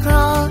spiders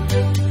crawl.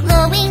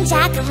 Glowing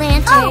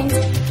jack-o'-lanterns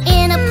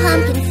in a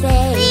pumpkin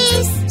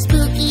face.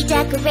 Spooky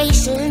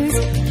decorations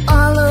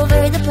all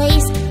over the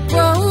place.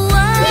 Whoa, whoa.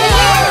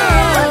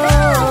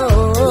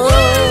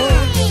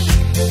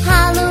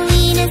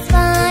 Halloween is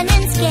fun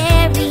and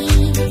scary.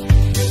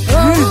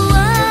 Whoa,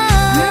 whoa.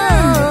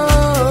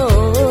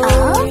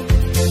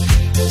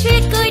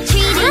 Trick or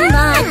treating,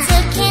 lots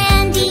of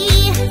candy.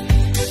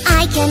 I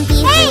can be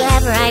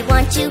whoever I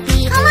want to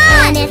be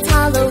when it's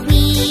Halloween.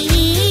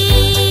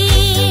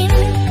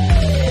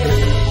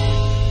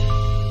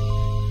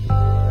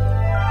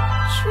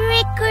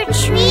 Trick or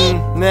treat.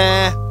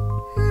 Nah.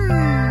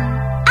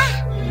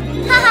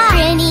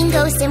 Grinning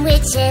ghosts and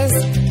witches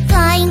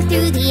flying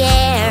through the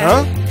air.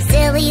 Huh?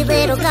 Silly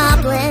little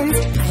goblins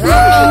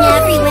laughing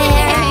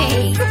everywhere.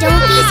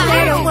 Don't be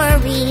scared or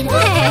worried.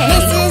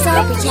 This is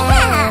all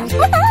pretend.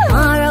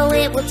 Tomorrow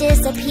it will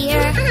disappear.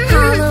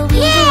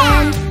 Halloween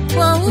end.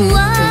 Whoa,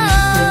 whoa.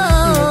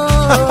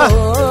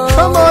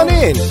 Come on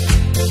in.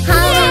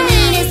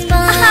 Halloween is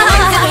fun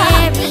and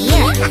scary.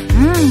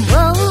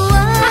 Whoa,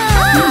 whoa.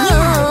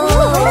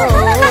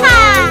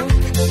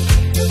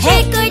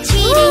 Trick or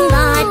treating,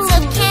 lots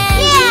of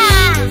candy.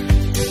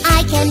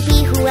 I can be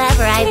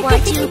whoever I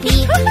want to be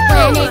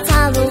when it's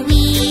Halloween.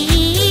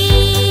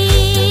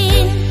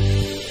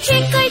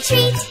 Trick or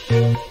treat,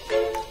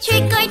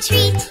 trick or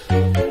treat,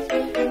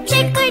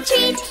 trick or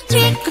treat,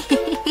 trick.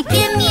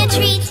 Give me a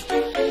treat.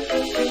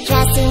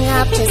 Dressing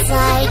up just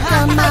like a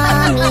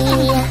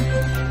mommy.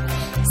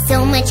 So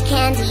much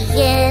candy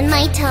in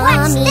my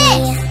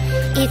tummy.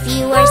 If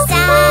you are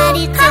sad,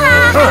 it's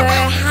over.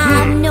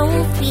 Have no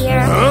fear.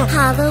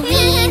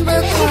 Halloween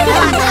will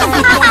come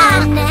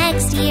again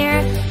next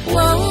year.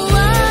 Whoa,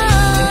 whoa.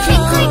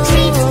 Trick or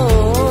treat.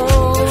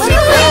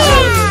 Trick or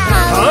treat.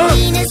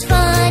 Halloween is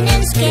fun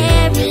and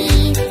scary.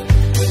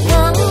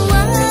 Whoa,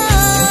 whoa.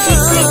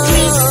 Trick or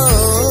treat.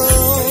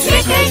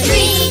 Trick or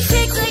treat.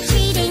 Trick or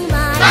treating,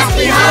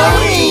 happy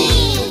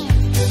Halloween.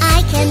 I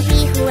can be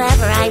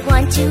whoever I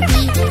want to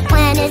be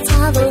when it's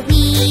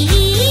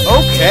Halloween.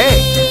 Okay.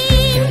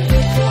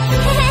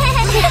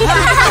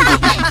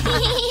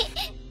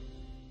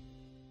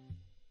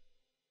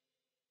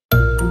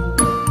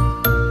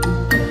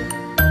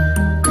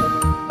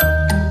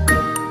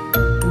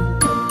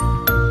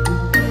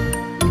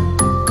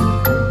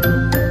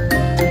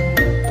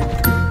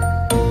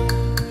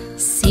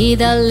 See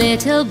the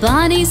little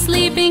bunny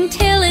sleeping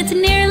till it's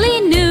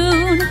nearly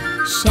noon.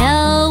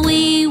 Shall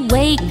we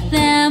wake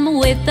them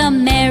with a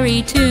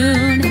merry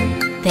tune?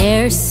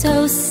 They're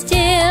so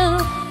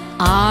still,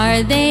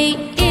 are they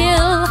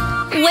ill?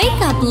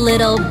 Wake up,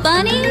 little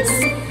bunnies.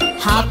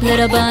 Hop,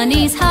 little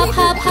bunnies, hop,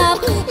 hop, hop.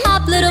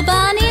 Hop, little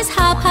bunnies,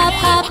 hop, hop,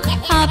 hop.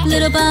 Hop,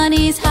 little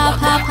bunnies, hop,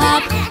 hop,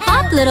 hop.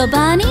 Hop, little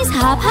bunnies,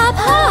 hop, hop,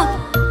 hop.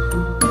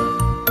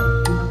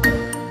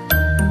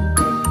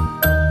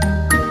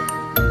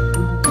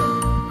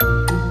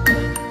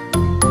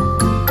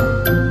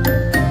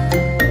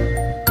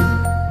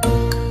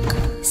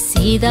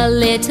 See the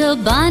little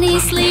bunny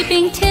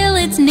sleeping till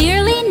it's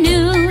nearly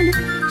noon.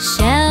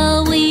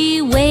 Shall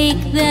we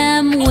wake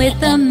them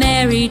with a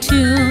merry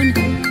tune?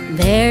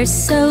 They're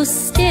so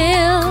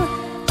still,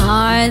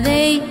 are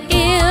they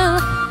ill?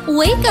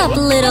 Wake up,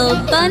 little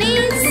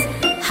bunnies.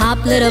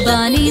 Hop, little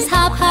bunnies,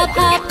 hop, hop,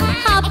 hop.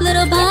 Hop,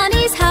 little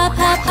bunnies, hop,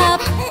 hop,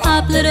 hop.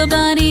 Hop, little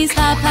bunnies,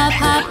 hop, hop,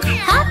 hop.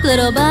 Hop,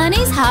 little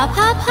bunnies, hop,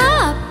 hop,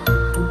 hop.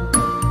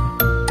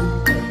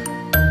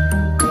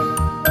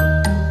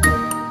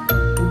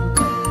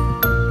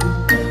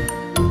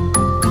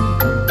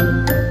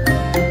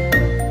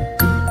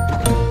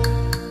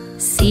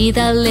 See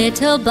the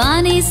little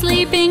bunny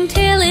sleeping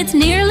till it's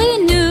nearly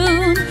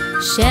noon.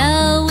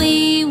 Shall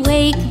we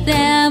wake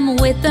them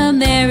with a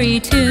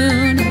merry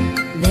tune?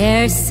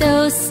 They're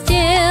so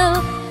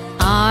still,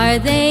 are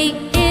they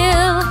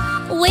ill?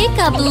 Wake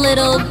up,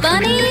 little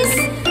bunnies.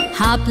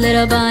 Hop,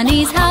 little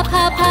bunnies, hop,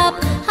 hop,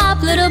 hop.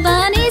 Hop, little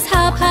bunnies,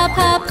 hop, hop,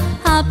 hop.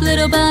 Hop,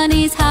 little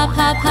bunnies, hop,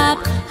 hop, hop.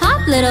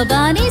 Hop, little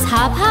bunnies,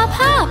 hop, hop,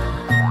 hop.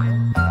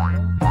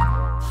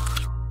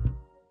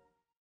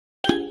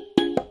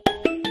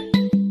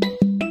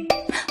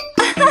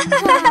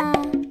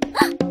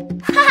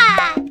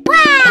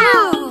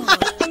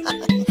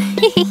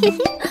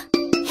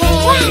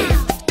 Hey,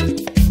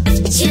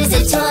 choose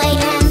a toy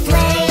and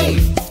play.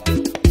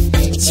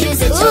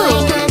 Choose a toy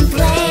and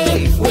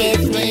play.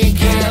 With me,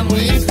 can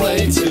we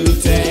play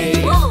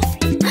today?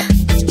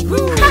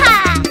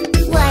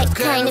 What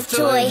kind of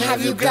toy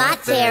have you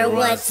got there?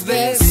 What's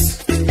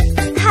this?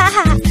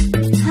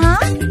 Huh?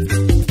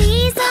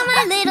 These are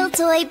my little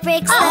toy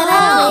bricks that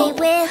I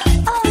play with.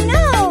 Oh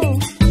no!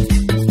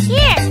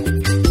 Here!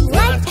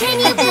 What can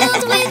you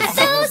build with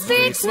those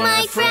bricks,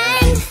 my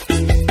friend?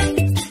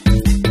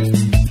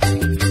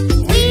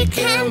 We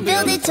can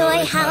build a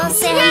toy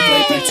house and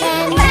play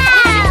pretend.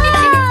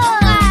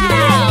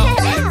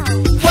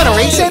 Wanna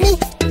race, Emmy?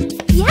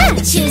 Yeah!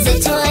 Choose a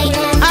toy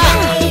and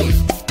play.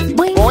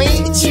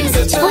 Boing. Choose a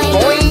toy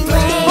and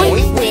play.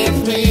 With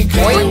me,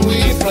 can we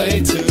play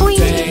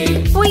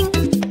today?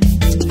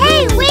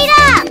 Hey, wait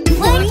up!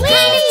 What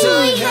kind of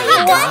toy have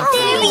you got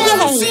there?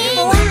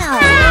 Wow!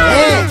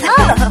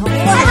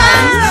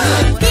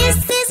 This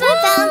is my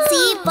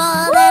bouncy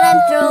ball that I'm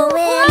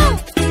throwing.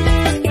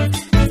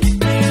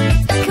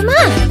 Come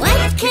on, what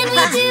can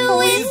we do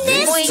with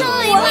this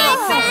toy, my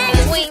friend?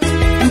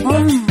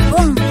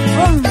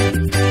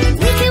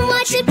 We can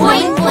watch it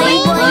boing,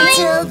 boing, boing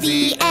till the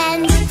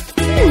end.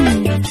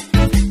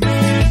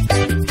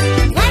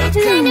 What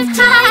kind of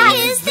toy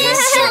is this?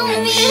 Show me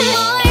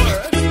more.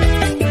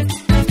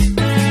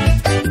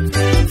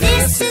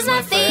 This is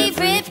my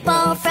favorite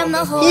ball from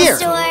the whole Here.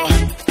 store.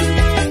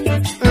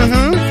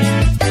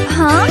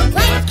 Huh?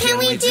 What can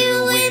we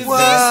do with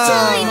this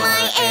toy,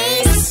 my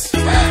ace?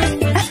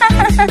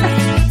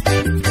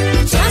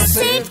 Just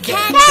say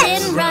catch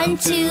and run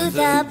to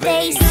the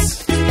base.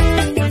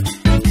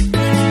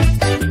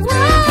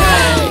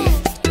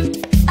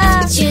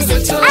 Hey, choose a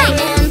toy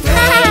and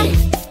play.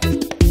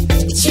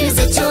 Choose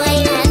a toy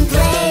and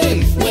play.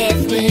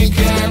 With me,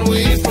 can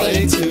we play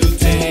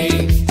today?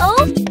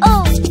 Oh!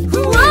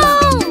 Whoa!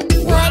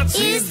 What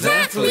is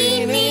that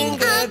leaning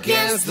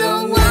against the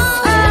wall?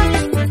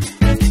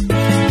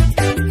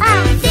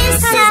 This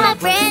is my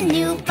brand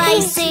new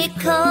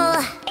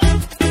bicycle.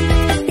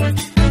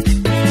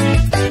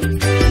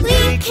 We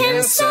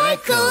can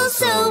cycle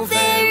so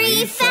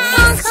very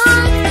fast.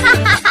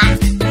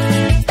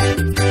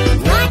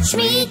 Watch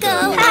me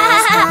go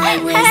as I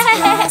whiz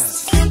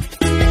past.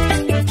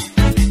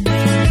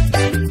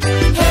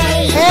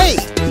 Hey,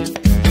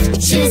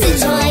 choose a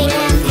toy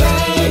and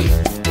play.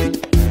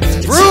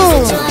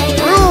 Vroom. Toy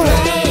and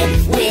play.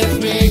 With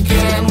me,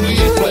 can we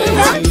play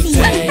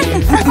today?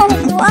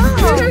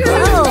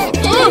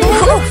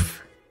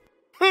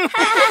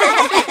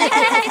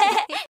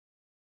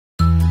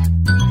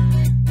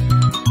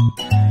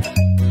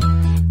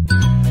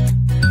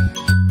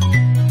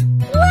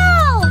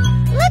 Whoa!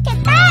 Look at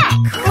that!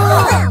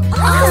 Cool!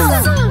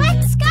 Awesome!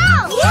 Let's go!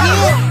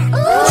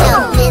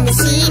 Jump in the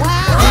sea,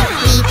 beep,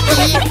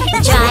 beep,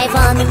 beep. Drive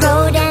on the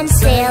road and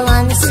sail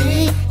on the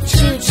sea.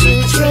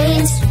 Choo-choo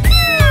trains,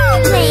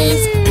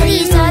 planes.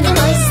 These are the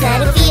noises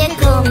that a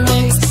vehicle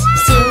makes.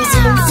 Zoom,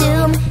 zoom,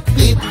 zoom,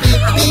 beep,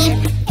 beep, beep.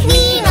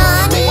 Nina,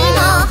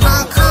 Nina,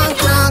 honk, honk,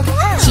 honk.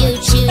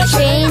 Choo-choo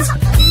trains,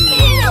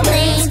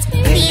 planes.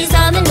 These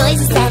are the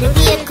noises that a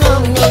vehicle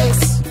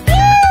makes.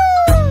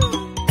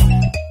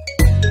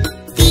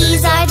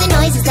 These are the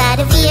noises that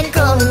a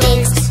vehicle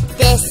makes.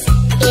 This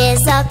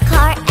is a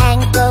car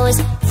and goes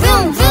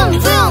vroom, vroom,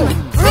 vroom,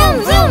 vroom,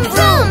 vroom,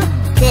 vroom.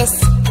 This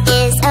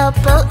is a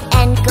boat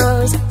and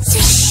goes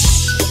swish,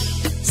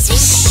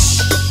 swish.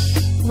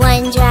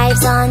 One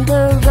drives on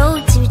the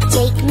road to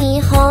take me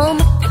home.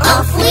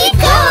 Off we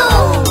go!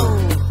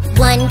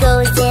 One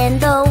goes in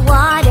the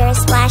water,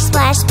 splash,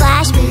 splash,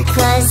 splash,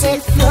 because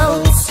it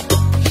floats.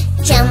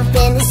 Jump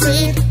in the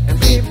sea,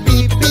 beep,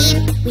 beep, beep.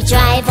 We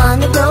drive on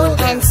the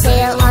road and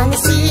sail on the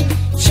sea.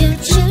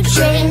 Choo-choo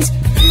trains,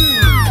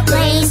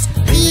 planes.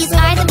 These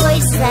are the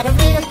voices that a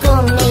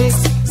vehicle makes.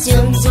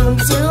 Zoom, zoom,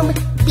 zoom,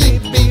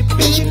 beep, beep,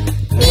 beep.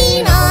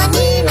 Nina,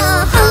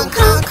 Nina, honk,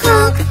 honk,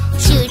 honk.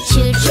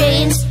 Choo-choo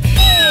trains,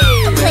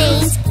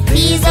 planes.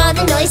 These are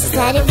the noises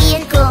that a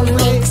vehicle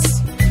makes.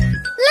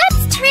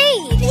 Let's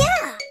trade!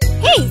 Yeah!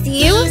 Hey,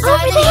 you!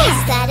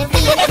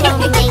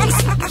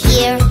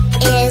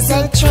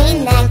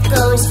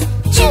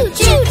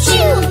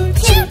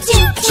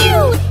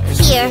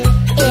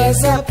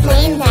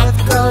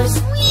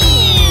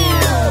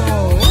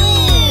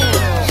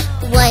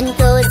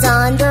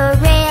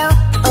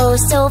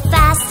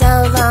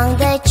 along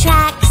the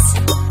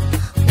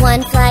tracks.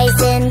 One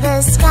flies in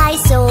the sky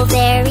so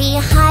very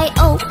high,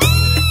 oh.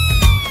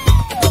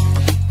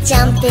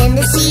 Jump in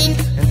the sea,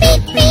 big